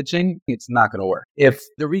over pitching, it's not going to work. If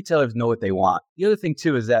the retailers know what they want. The other thing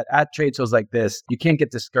too is that at trade shows like this, you can't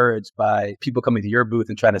get discouraged by people coming to your booth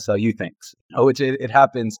and trying to sell you things, which it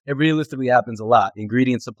happens. It realistically happens a lot.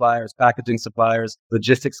 Ingredient suppliers, packaging suppliers,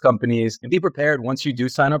 logistics companies. And be prepared, once you do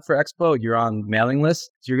sign up for Expo, you're on mailing lists.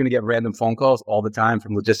 So you're going to get random phone calls all the time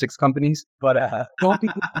from logistics companies. But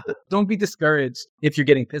don't be discouraged if you're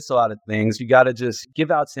getting pissed a lot at things. You got to just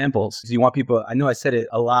give out samples. You want people, I know I said it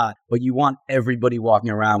a lot, but you want everybody walking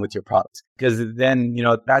around with your products because then,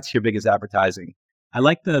 that's your biggest advertising. I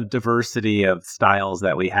like the diversity of styles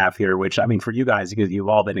that we have here, which I mean, for you guys, because you've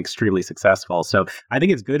all been extremely successful. So I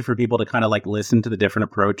think it's good for people to kind of like listen to the different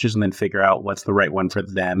approaches and then figure out what's the right one for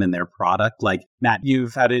them and their product. Like Matt,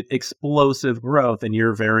 you've had explosive growth and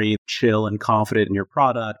you're very chill and confident in your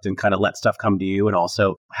product and kind of let stuff come to you and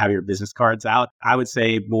also have your business cards out. I would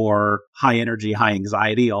say more high energy, high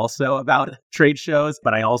anxiety also about trade shows,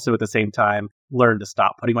 but I also at the same time learn to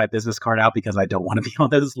stop putting my business card out because I don't want to be on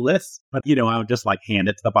those lists. But, I would just like hand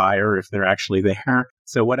it to the buyer if they're actually there.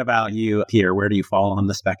 So what about you, Pierre? Where do you fall on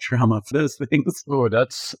the spectrum of those things? Oh,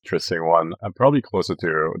 that's an interesting one. I'm probably closer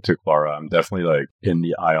to Clara. I'm definitely like in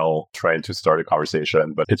the aisle trying to start a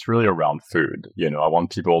conversation, but it's really around food. I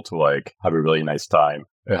want people to like have a really nice time.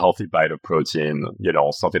 A healthy bite of protein,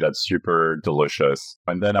 something that's super delicious.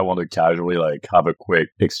 And then I want to casually like have a quick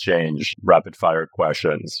exchange, rapid fire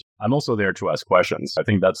questions. I'm also there to ask questions. I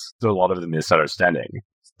think that's a lot of the misunderstanding.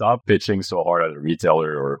 Stop pitching so hard at a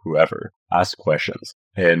retailer or whoever. Ask questions.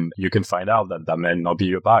 And you can find out that may not be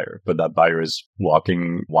your buyer, but that buyer is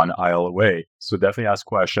walking one aisle away. So definitely ask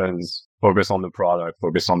questions. Focus on the product,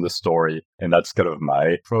 focus on the story. And that's kind of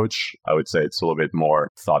my approach. I would say it's a little bit more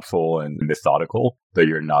thoughtful and methodical, that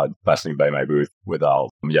you're not passing by my booth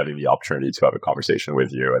without me having the opportunity to have a conversation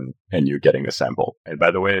with you and you getting a sample. And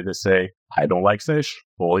by the way, they say, I don't like fish,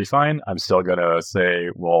 totally fine. I'm still going to say,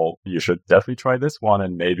 well, you should definitely try this one.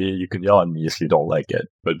 And maybe you can yell at me if you don't like it,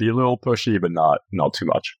 but be a little pushy, but not too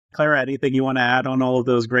much. Clara, anything you want to add on all of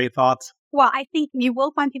those great thoughts? Well, I think you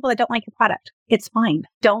will find people that don't like your product. It's fine.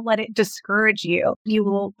 Don't let it discourage you. You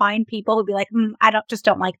will find people who'll be like,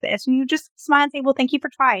 don't like this. And you just smile and say, well, thank you for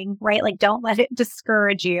trying, right? Like, don't let it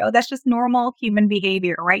discourage you. That's just normal human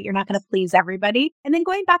behavior, right? You're not going to please everybody. And then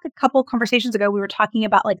going back a couple conversations ago, we were talking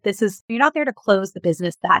about like, you're not there to close the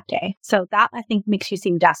business that day. So that I think makes you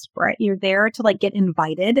seem desperate. You're there to like get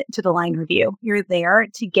invited to the line review. You're there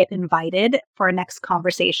to get invited for a next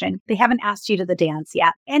conversation. They haven't asked you to the dance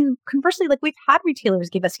yet. And conversely, like we've had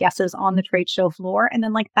retailers give us yeses on the trade show floor, and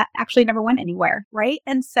then like that actually never went anywhere, right?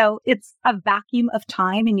 And so it's a vacuum of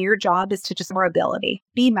time, and your job is to just more ability.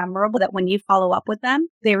 Be memorable that when you follow up with them,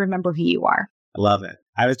 they remember who you are. I love it.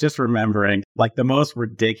 I was just remembering like the most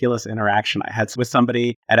ridiculous interaction I had with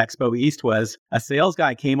somebody at Expo East was a sales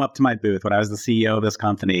guy came up to my booth when I was the CEO of this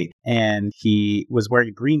company, and he was wearing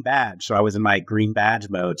a green badge. So I was in my green badge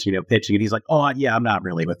mode, pitching. And he's like, oh, yeah, I'm not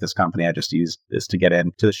really with this company. I just used this to get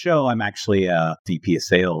into the show. I'm actually a VP of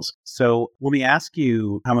sales. So let me ask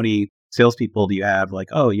you, how many salespeople do you have? Like,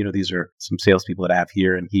 oh, these are some salespeople that I have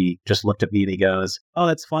here. And he just looked at me and he goes, oh,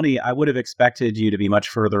 that's funny. I would have expected you to be much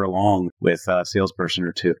further along with a salesperson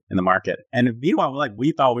or two in the market. And meanwhile, like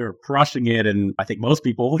we thought we were crushing it. And I think most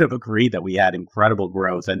people would have agreed that we had incredible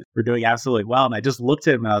growth and we're doing absolutely well. And I just looked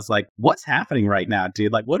at him and I was like, what's happening right now,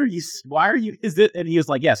 dude? Like, why are you, is it? And he was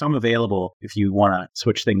like, yes, I'm available if you want to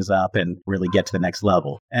switch things up and really get to the next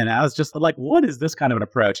level. And I was just like, what is this kind of an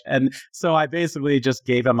approach? And so I basically just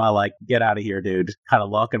gave him a like, get out of here, dude, kind of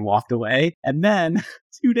look, and walked away. And then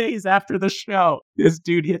 2 days after the show, this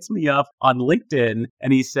dude hits me up on LinkedIn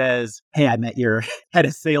and he says, hey, I met your head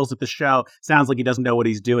of sales at the show. Sounds like he doesn't know what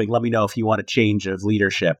he's doing. Let me know if you want a change of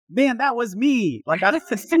leadership. Man, that was me. Like, I was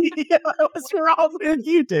the CEO. What's wrong with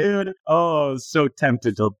you, dude? Oh, I was so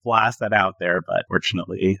tempted to blast that out there. But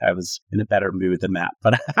fortunately, I was in a better mood than that.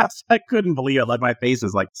 But I couldn't believe it. Like, my face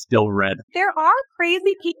is like still red. There are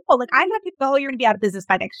crazy people. Like, I've had people, oh, you're going to be out of business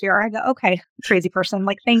by next year. I go, okay, crazy person.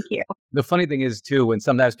 Like, thank you. The funny thing is, too, when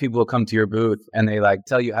sometimes people will come to your booth and they like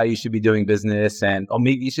tell you how you should be doing business and, oh,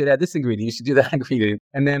 maybe you should add this ingredient, you should do that ingredient.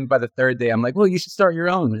 And then by the third day, I'm like, well, you should start your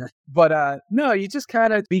own. But no, you just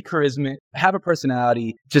kind of be charismatic, have a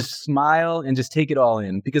personality, just smile and just take it all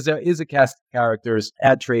in, because there is a cast of characters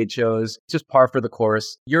at trade shows, just par for the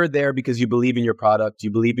course. You're there because you believe in your product,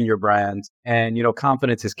 you believe in your brand, and,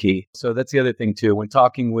 confidence is key. So that's the other thing, too. When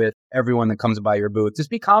talking with everyone that comes by your booth, just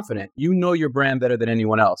be confident. You know your brand better than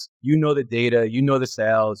anyone else. You know the data, you know the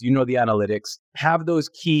sales, you know the analytics. Have those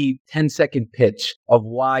key 10-second pitch of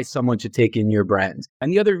why someone should take in your brand.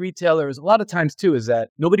 And the other retailers, a lot of times too, is that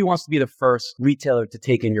nobody wants to be the first retailer to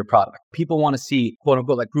take in your product. People want to see, quote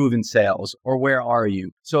unquote, like proven sales or where are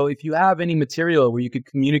you? So if you have any material where you could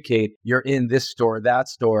communicate you're in this store, that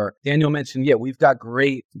store, Daniel mentioned, we've got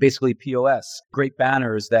great, basically POS, great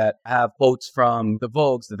banners that have quotes from the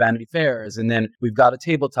Vogues, the Vanity Fairs. And then we've got a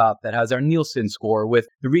tabletop that has our Nielsen score with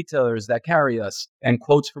the retailers that carry us and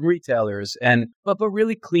quotes from retailers. But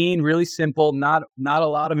really clean, really simple, not a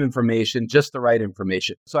lot of information, just the right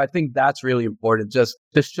information. So I think that's really important. Just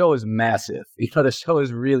the show is massive. The show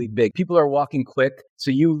is really big. People are walking quick.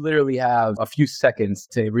 So you literally have a few seconds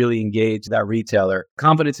to really engage that retailer.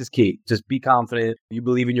 Confidence is key. Just be confident. You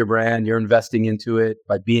believe in your brand. You're investing into it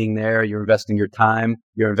by being there. You're investing your time.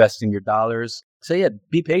 You're investing your dollars. So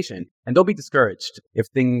be patient and don't be discouraged. If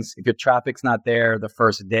your traffic's not there the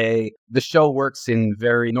first day, the show works in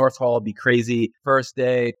North Hall be crazy first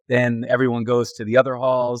day, then everyone goes to the other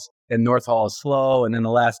halls and North Hall is slow. And then the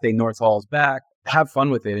last day, North Hall is back. Have fun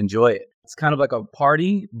with it. Enjoy it. It's kind of like a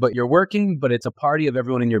party, but you're working, but it's a party of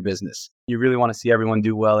everyone in your business. You really want to see everyone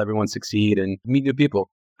do well, everyone succeed, and meet new people.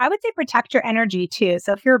 I would say protect your energy too.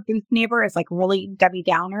 So if your booth neighbor is like really Debbie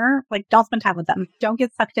Downer, like don't spend time with them. Don't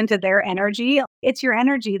get sucked into their energy. It's your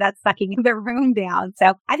energy that's sucking the room down.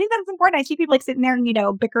 So I think that's important. I see people like sitting there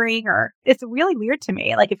and, bickering, or it's really weird to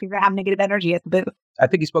me. Like if you're going to have negative energy at the booth. I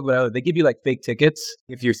think you spoke about it. They give you like fake tickets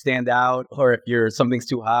if you stand out or if something's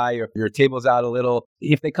too high or if your table's out a little.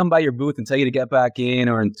 If they come by your booth and tell you to get back in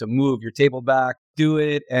or to move your table back, do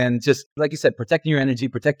it. And just like you said, protecting your energy,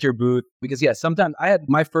 protect your booth. Because sometimes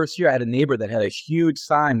my first year, I had a neighbor that had a huge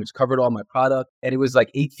sign which covered all my product. And it was like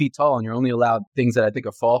 8 feet tall and you're only allowed things that I think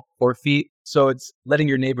are 4 feet. So it's letting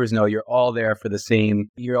your neighbors know you're all there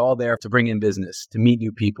you're all there to bring in business, to meet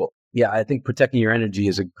new people. I think protecting your energy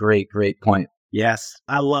is a great, great point. Yes,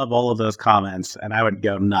 I love all of those comments, and I would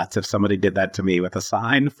go nuts if somebody did that to me with a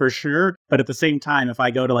sign for sure. But at the same time, if I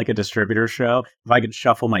go to like a distributor show, if I could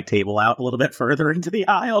shuffle my table out a little bit further into the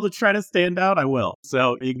aisle to try to stand out, I will.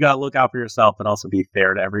 So you got to look out for yourself, but also be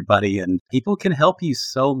fair to everybody. And people can help you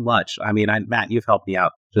so much. I mean, Matt, you've helped me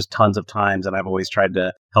out just tons of times, and I've always tried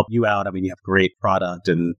to help you out. I mean, you have great product,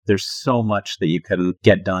 and there's so much that you can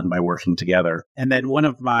get done by working together. And then one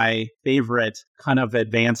of my favorite kind of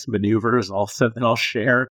advanced maneuvers also that I'll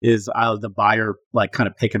share is the buyer like kind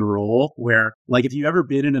of pick and roll, where like if you've ever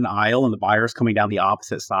been in an aisle and the buyer's coming down the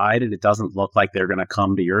opposite side and it doesn't look like they're going to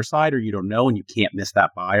come to your side, or you don't know and you can't miss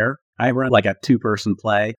that buyer. I run like a 2-person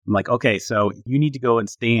play. I'm like, okay, so you need to go and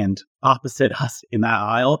stand opposite us in that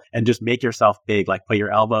aisle and just make yourself big, like put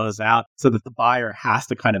your elbows out so that the buyer has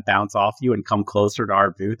to kind of bounce off you and come closer to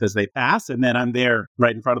our booth as they pass. And then I'm there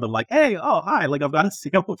right in front of them like, hey, oh, hi, like I've got a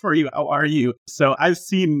sample for you. How are you? So I've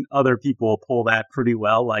seen other people pull that pretty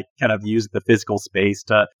well, like kind of use the physical space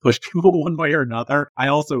to push people one way or another. I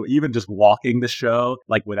also, even just walking the show,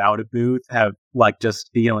 like without a booth, have like just,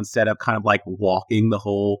 instead of kind of like walking the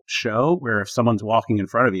whole show, where if someone's walking in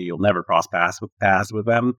front of you, you'll never cross paths with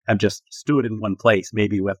them. I've just stood in one place,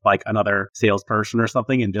 maybe with like another salesperson or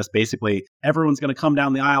something, and just basically everyone's going to come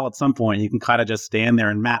down the aisle at some point. You can kind of just stand there.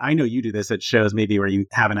 And Matt, I know you do this at shows maybe where you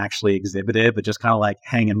haven't actually exhibited, but just kind of like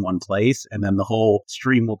hang in one place, and then the whole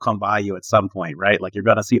stream will come by you at some point, right? Like you're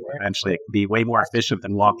going to see it eventually. It can be way more efficient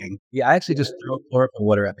than walking. Yeah, I actually just throw chlorophyll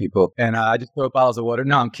water at people, and I just throw bottles of water.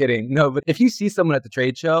 No, I'm kidding. No, but if you see someone at the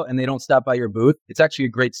trade show and they don't stop by your booth, it's actually a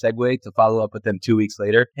great segue to follow up with them 2 weeks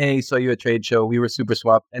later. Hey, saw you at trade show. We were super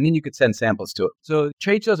swamped. And then you could send samples to it. So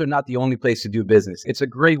trade shows are not the only place to do business. It's a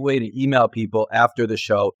great way to email people after the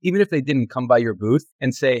show, even if they didn't come by your booth,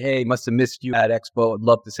 and say, hey, must have missed you at Expo. I'd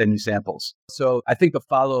love to send you samples. So I think the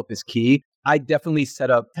follow-up is key. I definitely set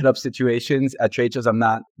up situations at trade shows I'm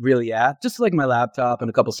not really at, just like my laptop and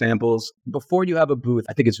a couple samples. Before you have a booth,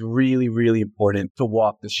 I think it's really, really important to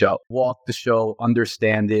walk the show,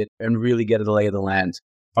 understand it, and really get the lay of the land.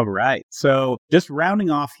 All right. So just rounding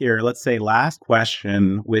off here, let's say last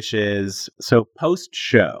question, which is, so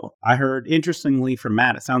post-show, I heard interestingly from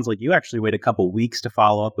Matt, it sounds like you actually wait a couple weeks to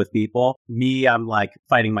follow up with people. Me, I'm like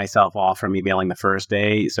fighting myself off from emailing the first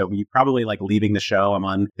day. So you probably like leaving the show, I'm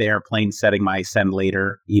on the airplane setting my send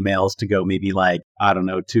later emails to go maybe like, I don't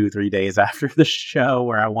know, 2-3 days after the show,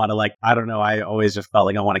 where I want to like, I don't know, I always just felt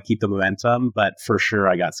like I want to keep the momentum, but for sure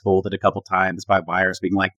I got scolded a couple times by buyers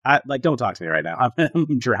being like, don't talk to me right now.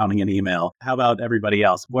 I'm drowning in email. How about everybody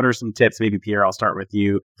else? What are some tips? Maybe Pierre, I'll start with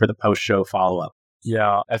you for the post-show follow-up.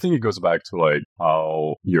 Yeah, I think it goes back to like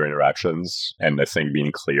how your interactions, and I think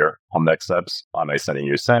being clear on next steps. Am I sending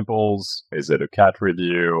you samples? Is it a CAT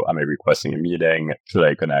review? Am I requesting a meeting? Should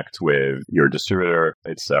I connect with your distributor,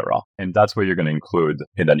 etc.? And that's what you're going to include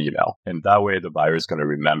in an email. And that way the buyer is going to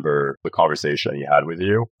remember the conversation he had with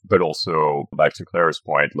you, but also back to Claire's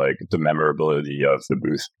point, like the memorability of the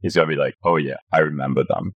booth is going to be like, oh yeah, I remember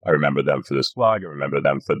them. I remember them for the swag. I remember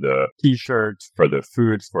them for the t-shirt, for the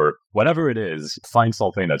food, for whatever it is. Find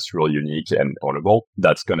something that's really unique and ownable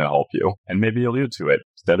that's going to help you. And maybe allude to it.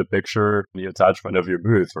 Set a picture in the attachment of your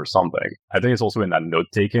booth or something. I think it's also in that note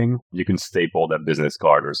taking. You can staple that business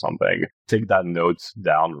card or something. Take that note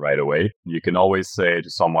down right away. You can always say to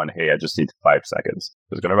someone, hey, I just need 5 seconds.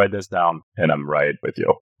 I'm just going to write this down and I'm right with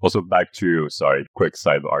you. Also back to, quick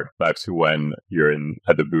sidebar, back to when you're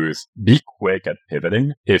at the booth, be quick at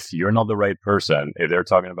pivoting. If you're not the right person, if they're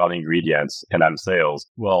talking about ingredients and I'm sales,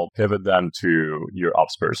 well, pivot them to your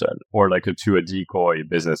ops person or to a decoy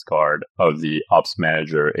business card of the ops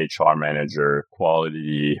manager, HR manager,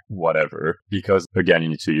 quality, whatever. Because again, you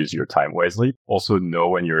need to use your time wisely. Also know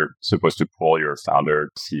when you're supposed to pull your founder,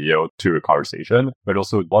 CEO to a conversation, but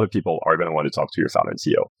also a lot of people are going to want to talk to your founder and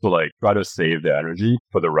CEO. So try to save the energy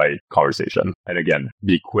for the right conversation. And again,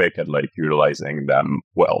 be quick at utilizing them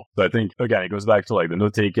well. So I think, again, it goes back to the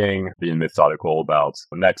note taking, being methodical about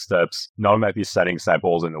next steps. Not only might be setting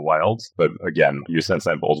samples in the wild, but again, you send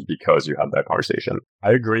samples because you had that conversation.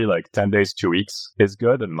 I agree, 10 days, 2 weeks is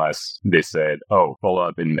good unless they said, oh, follow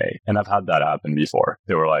up in May. And I've had that happen before.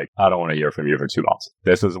 They were like, I don't want to hear from you for 2 months.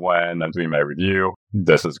 This is when I'm doing my review.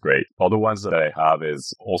 This is great. All the ones that I have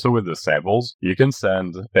is also with the samples, you can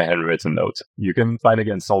send a handwritten note. You can find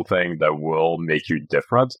again something that will make you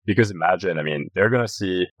different because imagine, they're going to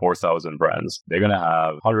see 4,000 brands. They're going to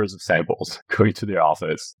have hundreds of samples going to their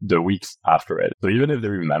office the weeks after it. So even if they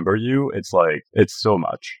remember you, it's so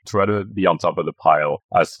much. Try to be on top of the pile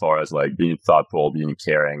as far as being thoughtful, being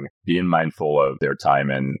caring, being mindful of their time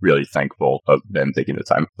and really thankful of them taking the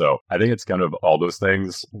time. So I think it's kind of all those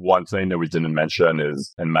things. One thing that we didn't mention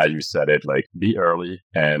is, and Matt, you said it, like be early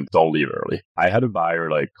and don't leave early. I had a buyer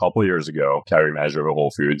like a couple years ago, carry manager of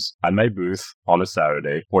Whole Foods, at my booth on a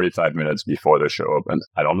Saturday, 45 minutes before the show opened.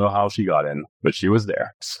 I don't know how she got in, but she was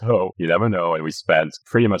there. So you never know. And we spent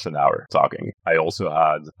pretty much an hour talking. I also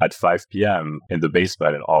had at 5 p.m. in the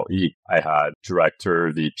basement in All Eat, I had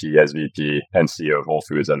director, VP, SVP, and CEO of Whole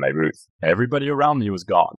Foods at my booth. Everybody around me was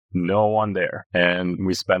gone. No one there. And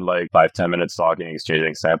we spent like 5-10 minutes talking,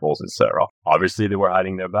 exchanging samples, etc. Obviously, they were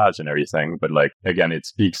hiding their badge and everything. But like, again, it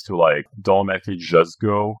speaks to like, don't actually just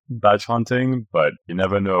go badge hunting, but you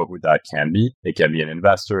never know who that can be. It can be an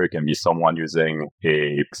investor. It can be someone using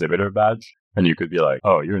a exhibitor badge. And you could be like,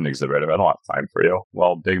 oh, you're an exhibitor. I don't have time for you.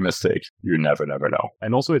 Well, big mistake. You never know.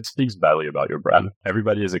 And also it speaks badly about your brand.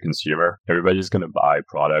 Everybody is a consumer. Everybody's going to buy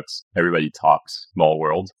products. Everybody talks. Small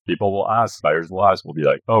world. People will ask, buyers will ask, will be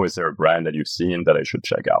like, oh, is there a brand that you've seen that I should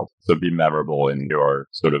check out? So be memorable in your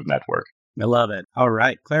sort of network. I love it. All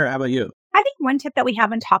right. Claire, how about you? I think one tip that we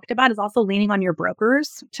haven't talked about is also leaning on your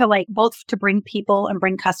brokers to like both to bring people and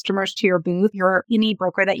bring customers to your booth. Any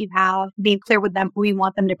broker that you have, being clear with them who you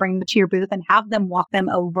want them to bring to your booth and have them walk them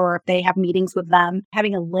over if they have meetings with them.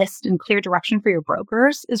 Having a list and clear direction for your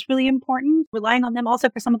brokers is really important. Relying on them also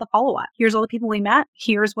for some of the follow-up. Here's all the people we met.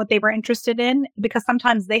 Here's what they were interested in, because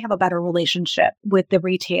sometimes they have a better relationship with the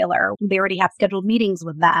retailer. They already have scheduled meetings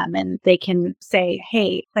with them and they can say,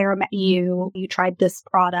 hey, Claire, I met you. You tried this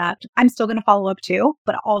product. I'm still going to follow up too,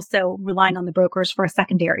 but also relying on the brokers for a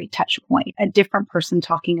secondary touch point, a different person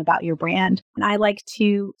talking about your brand. And I like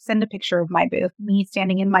to send a picture of my booth, me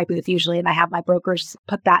standing in my booth usually, and I have my brokers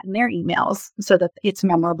put that in their emails so that it's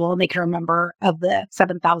memorable and they can remember of the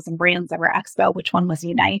 7,000 brands that were Expo, which one was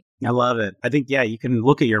Unite. I love it. I think, yeah, you can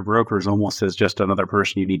look at your brokers almost as just another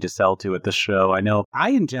person you need to sell to at the show. I know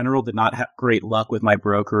I, in general, did not have great luck with my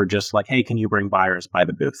broker, just like, hey, can you bring buyers by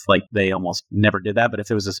the booth? Like, they almost never did that. But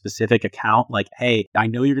if it was a specific account, like, hey, I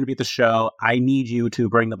know you're going to be at the show. I need you to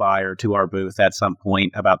bring the buyer to our booth at some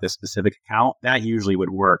point about this specific account. That usually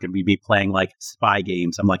would work. And we'd be playing like spy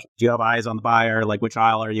games. I'm like, do you have eyes on the buyer? Like, which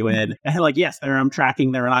aisle are you in? And like, yes, I'm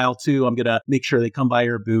tracking. They're in aisle 2. I'm going to make sure they come by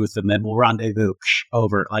your booth and then we'll rendezvous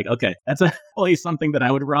over. Like, okay, that's always something that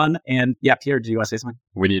I would run. And yeah, Pierre, do you want to say something?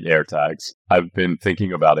 We need air tags. I've been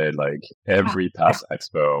thinking about it like every past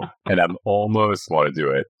expo, and I'm almost want to do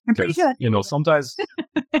it. I'm pretty sure. Sometimes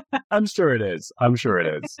I'm sure it is.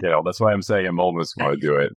 That's why I'm saying I'm almost want to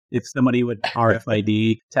do it. If somebody would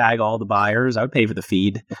RFID tag all the buyers, I would pay for the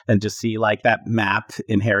feed and just see like that map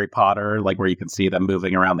in Harry Potter, like where you can see them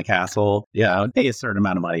moving around the castle. Yeah, I would pay a certain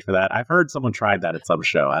amount of money for that. I've heard someone tried that at some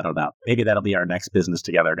show. I don't know. Maybe that'll be our next business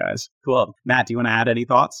together, guys. Cool. Matt, do you want to add any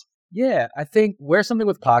thoughts? Yeah, I think wear something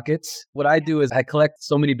with pockets. What I do is I collect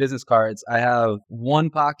so many business cards. I have one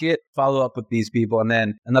pocket, follow up with these people, and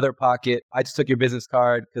then another pocket. I just took your business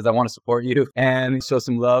card because I want to support you and show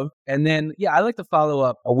some love. And then, yeah, I like to follow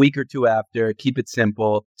up a week or two after, keep it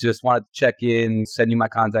simple. Just wanted to check in, send you my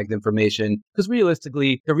contact information. Because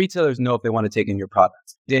realistically, the retailers know if they want to take in your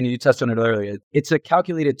products. Daniel, you touched on it earlier. It's a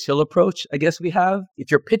calculated chill approach, I guess we have.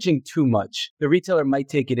 If you're pitching too much, the retailer might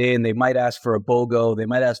take it in. They might ask for a BOGO. They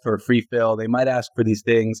might ask for a free fill. They might ask for these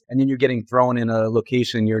things. And then you're getting thrown in a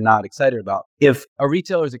location you're not excited about. If a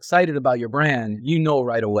retailer is excited about your brand, you know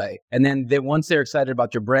right away. And then once they're excited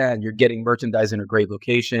about your brand, you're getting merchandise in a great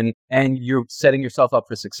location and you're setting yourself up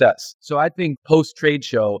for success. So I think post trade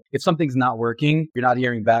show, if something's not working, you're not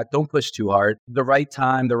hearing back, don't push too hard. The right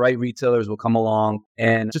time, the right retailers will come along,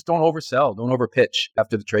 and just don't oversell, don't overpitch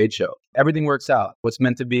after the trade show. Everything works out. What's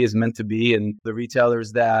meant to be is meant to be. And the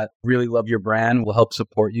retailers that really love your brand will help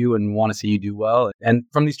support you and want to see you do well. And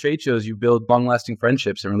from these trade shows, you build long-lasting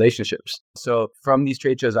friendships and relationships. So from these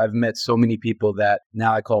trade shows, I've met so many people that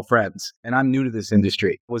now I call friends. And I'm new to this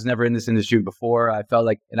industry. Was never in this industry before. I felt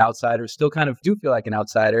like an outsider, still kind of do feel like an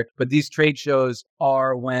outsider. But these trade shows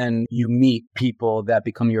are when you meet people that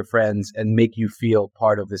become your friends and make you feel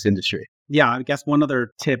part of this industry. Yeah, I guess one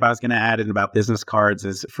other tip I was going to add in about business cards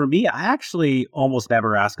is, for me, I actually almost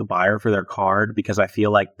never ask a buyer for their card because I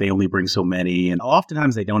feel like they only bring so many, and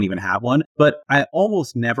oftentimes they don't even have one. But I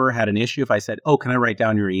almost never had an issue if I said, oh, can I write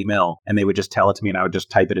down your email? And they would just tell it to me, and I would just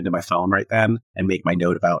type it into my phone right then and make my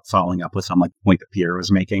note about following up with some like point that Pierre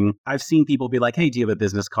was making. I've seen people be like, hey, do you have a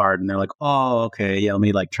business card? And they're like, oh, okay, yeah, let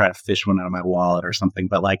me like try to fish one out of my wallet or something.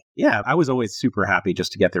 But like, yeah, I was always super happy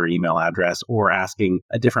just to get their email address, or asking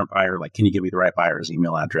a different buyer, like, can you give me the right buyer's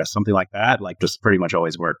email address? Something like that, like just pretty much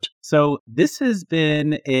always worked. So this has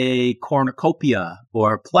been a cornucopia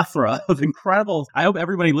or plethora of incredible. I hope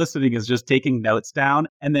everybody listening is just taking notes down.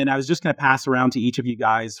 And then I was just going to pass around to each of you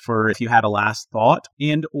guys for if you had a last thought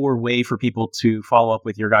and or way for people to follow up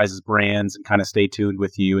with your guys' brands and kind of stay tuned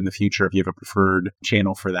with you in the future if you have a preferred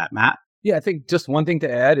channel for that. Matt? Yeah, I think just one thing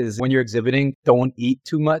to add is when you're exhibiting, don't eat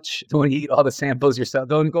too much. Don't eat all the samples yourself.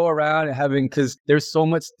 Don't go around and because there's so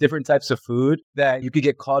much different types of food that you could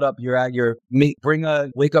get caught up.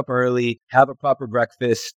 Wake up early, have a proper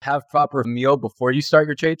breakfast, have proper meal before you start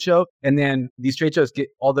your trade show. And then these trade shows get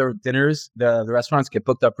all their dinners, the restaurants get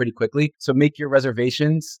booked up pretty quickly. So make your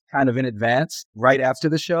reservations kind of in advance right after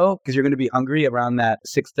the show because you're going to be hungry around that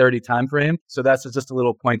 6:30 time frame. So that's just a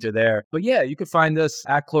little pointer there. But yeah, you can find us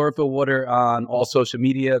at Chlorophyll Water on all social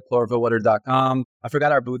media, chlorophyllwater.com. I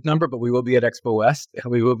forgot our booth number, but we will be at Expo West.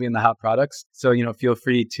 We will be in the hot products. So, feel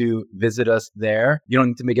free to visit us there. You don't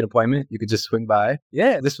need to make an appointment. You could just swing by.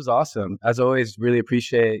 Yeah, this was awesome. As always, really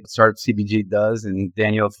appreciate Startup CPG does and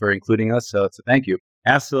Daniel for including us. So thank you.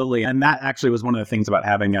 Absolutely. And that actually was one of the things about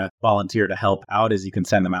having a volunteer to help out is you can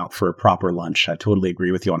send them out for a proper lunch. I totally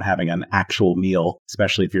agree with you on having an actual meal,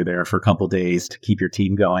 especially if you're there for a couple of days to keep your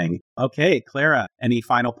team going. Okay, Clara, any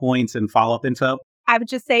final points and follow-up info? I would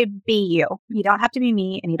just say be you. You don't have to be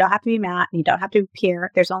me and you don't have to be Matt and you don't have to be Pierre.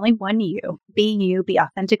 There's only one you. Be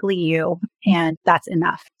authentically you, and that's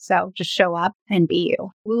enough. So just show up and be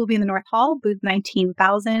you. We will be in the North Hall, booth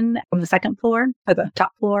 19,000 on the second floor or the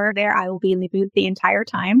top floor there. I will be in the booth the entire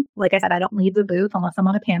time. Like I said, I don't leave the booth unless I'm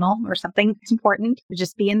on a panel or something important.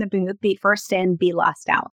 Just be in the booth, be first in, be last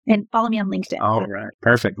out. And follow me on LinkedIn. All right.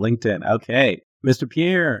 Perfect. LinkedIn. Okay. Mr.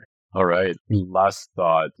 Pierre. All right. Last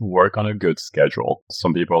thought, work on a good schedule.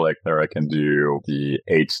 Some people like Clara can do the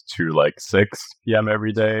 8 to 6 p.m.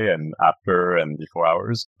 every day and after and before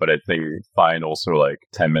hours. But I think find also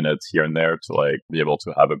 10 minutes here and there to be able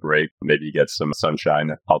to have a break, maybe get some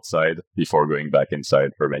sunshine outside before going back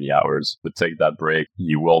inside for many hours. But take that break.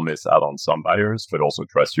 You will miss out on some buyers, but also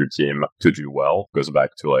trust your team to do well. Goes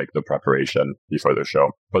back to the preparation before the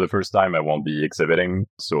show. For the first time, I won't be exhibiting,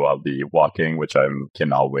 so I'll be walking, which I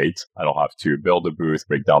cannot wait. I don't have to build a booth,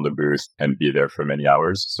 break down the booth, and be there for many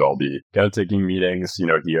hours. So I'll be kind of taking meetings,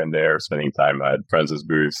 here and there, spending time at friends'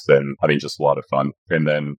 booths and having just a lot of fun. And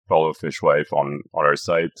then follow Fishwife on our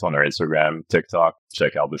site, on our Instagram, TikTok.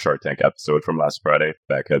 Check out the Shark Tank episode from last Friday.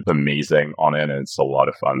 Becca's amazing on it, and it's a lot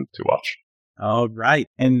of fun to watch. All right.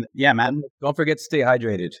 And yeah, Matt. Don't forget to stay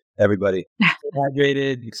hydrated, everybody. Stay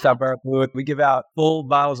hydrated. You can stop by our booth. We give out full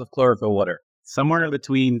bottles of chlorophyll water. Somewhere in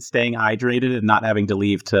between staying hydrated and not having to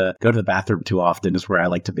leave to go to the bathroom too often is where I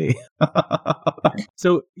like to be.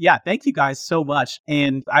 So yeah, thank you guys so much.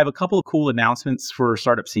 And I have a couple of cool announcements for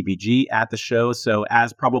Startup CPG at the show. So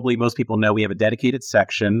as probably most people know, we have a dedicated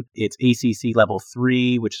section. It's ACC Level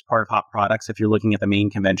 3, which is part of Hot Products. If you're looking at the main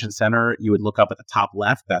convention center, you would look up at the top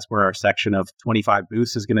left. That's where our section of 25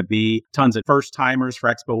 booths is going to be. Tons of first timers for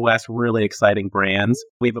Expo West, really exciting brands.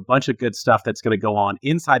 We have a bunch of good stuff that's going to go on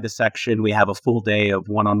inside the section. We have a full day of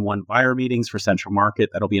one-on-one buyer meetings for Central Market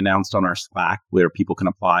that'll be announced on our Slack where people can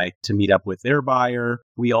apply to meet up with their buyer.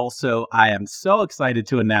 We also, I am so excited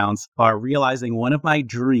to announce, are realizing one of my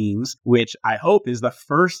dreams, which I hope is the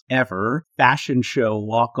first ever fashion show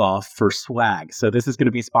walk-off for Swag. So this is going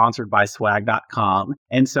to be sponsored by swag.com.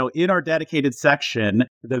 And so in our dedicated section,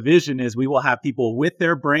 the vision is we will have people with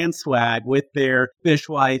their brand swag, with their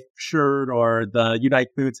Fishwife shirt or the Unite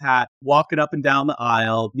Foods hat, walking up and down the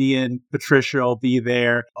aisle. Me and Patricia will be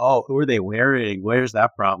there. Oh, who are they wearing? Where's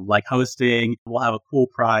that from? Hosting. We'll have a cool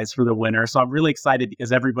prize for the winner. So I'm really excited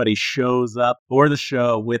because everybody shows up for the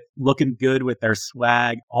show with looking good with their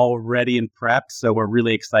swag all ready and prepped. So we're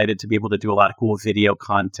really excited to be able to do a lot of cool video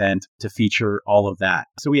content to feature all of that.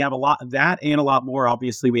 So we have a lot of that and a lot more.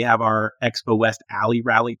 Obviously, we have our Expo West Alley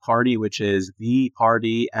Rally Party, which is the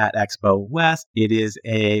party at Expo West. It is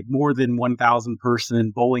a more than 1,000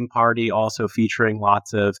 person bowling party, also featuring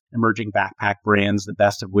lots of emerging backpack brands, the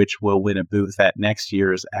best of which will win a booth at next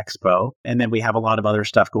year's Expo. And then we have a lot of other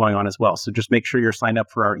stuff going on as well. So just make sure you're signed up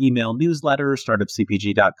for our email newsletter,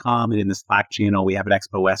 startupcpg.com. And in the Slack channel, we have an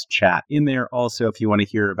Expo West chat in there also if you want to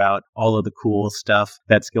hear about all of the cool stuff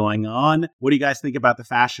that's going on. What do you guys think about the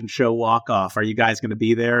fashion show walk-off? Are you guys going to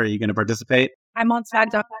be there? Are you going to participate? I'm on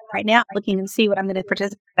swag.com right now looking and see what I'm going to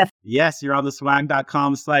participate with. Yes, you're on the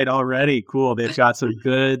swag.com site already. Cool. They've got some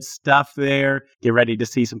good stuff there. Get ready to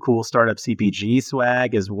see some cool Startup CPG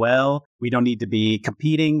swag as well. We don't need to be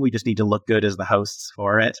competing. We just need to look good as the hosts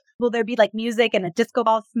for it. Will there be music and a disco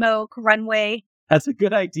ball smoke runway? That's a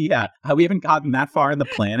good idea. We haven't gotten that far in the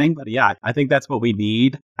planning, but yeah, I think that's what we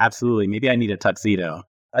need. Absolutely. Maybe I need a tuxedo.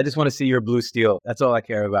 I just want to see your blue steel. That's all I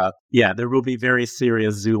care about. Yeah, there will be very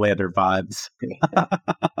serious Zoolander vibes.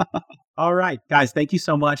 All right, guys, thank you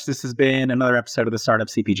so much. This has been another episode of the Startup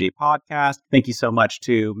CPG podcast. Thank you so much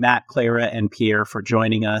to Matt, Clara, and Pierre for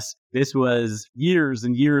joining us. This was years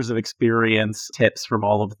and years of experience, tips from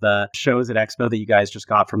all of the shows at Expo that you guys just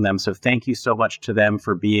got from them. So thank you so much to them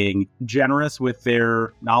for being generous with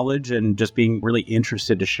their knowledge and just being really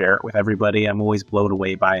interested to share it with everybody. I'm always blown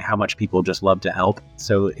away by how much people just love to help.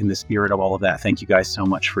 So in the spirit of all of that, thank you guys so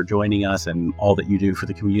much for joining us and all that you do for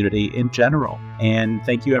the community in general. And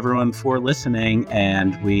thank you everyone for listening,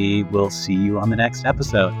 and we will see you on the next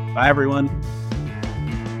episode. Bye, everyone.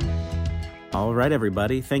 All right,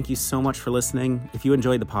 everybody. Thank you so much for listening. If you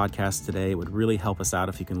enjoyed the podcast today, it would really help us out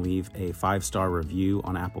if you can leave a 5-star review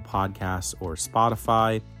on Apple Podcasts or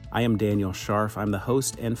Spotify. I am Daniel Scharf. I'm the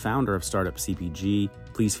host and founder of Startup CPG.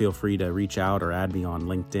 Please feel free to reach out or add me on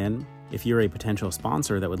LinkedIn. If you're a potential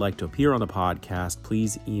sponsor that would like to appear on the podcast,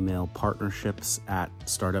 please email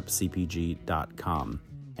partnerships@startupcpg.com.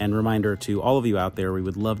 And reminder to all of you out there, we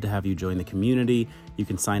would love to have you join the community. You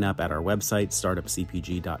can sign up at our website,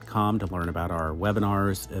 startupcpg.com, to learn about our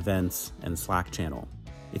webinars, events, and Slack channel.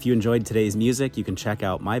 If you enjoyed today's music, you can check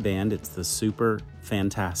out my band. It's the Super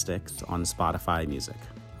Fantastics on Spotify Music.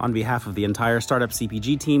 On behalf of the entire Startup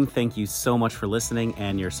CPG team, thank you so much for listening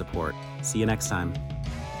and your support. See you next time.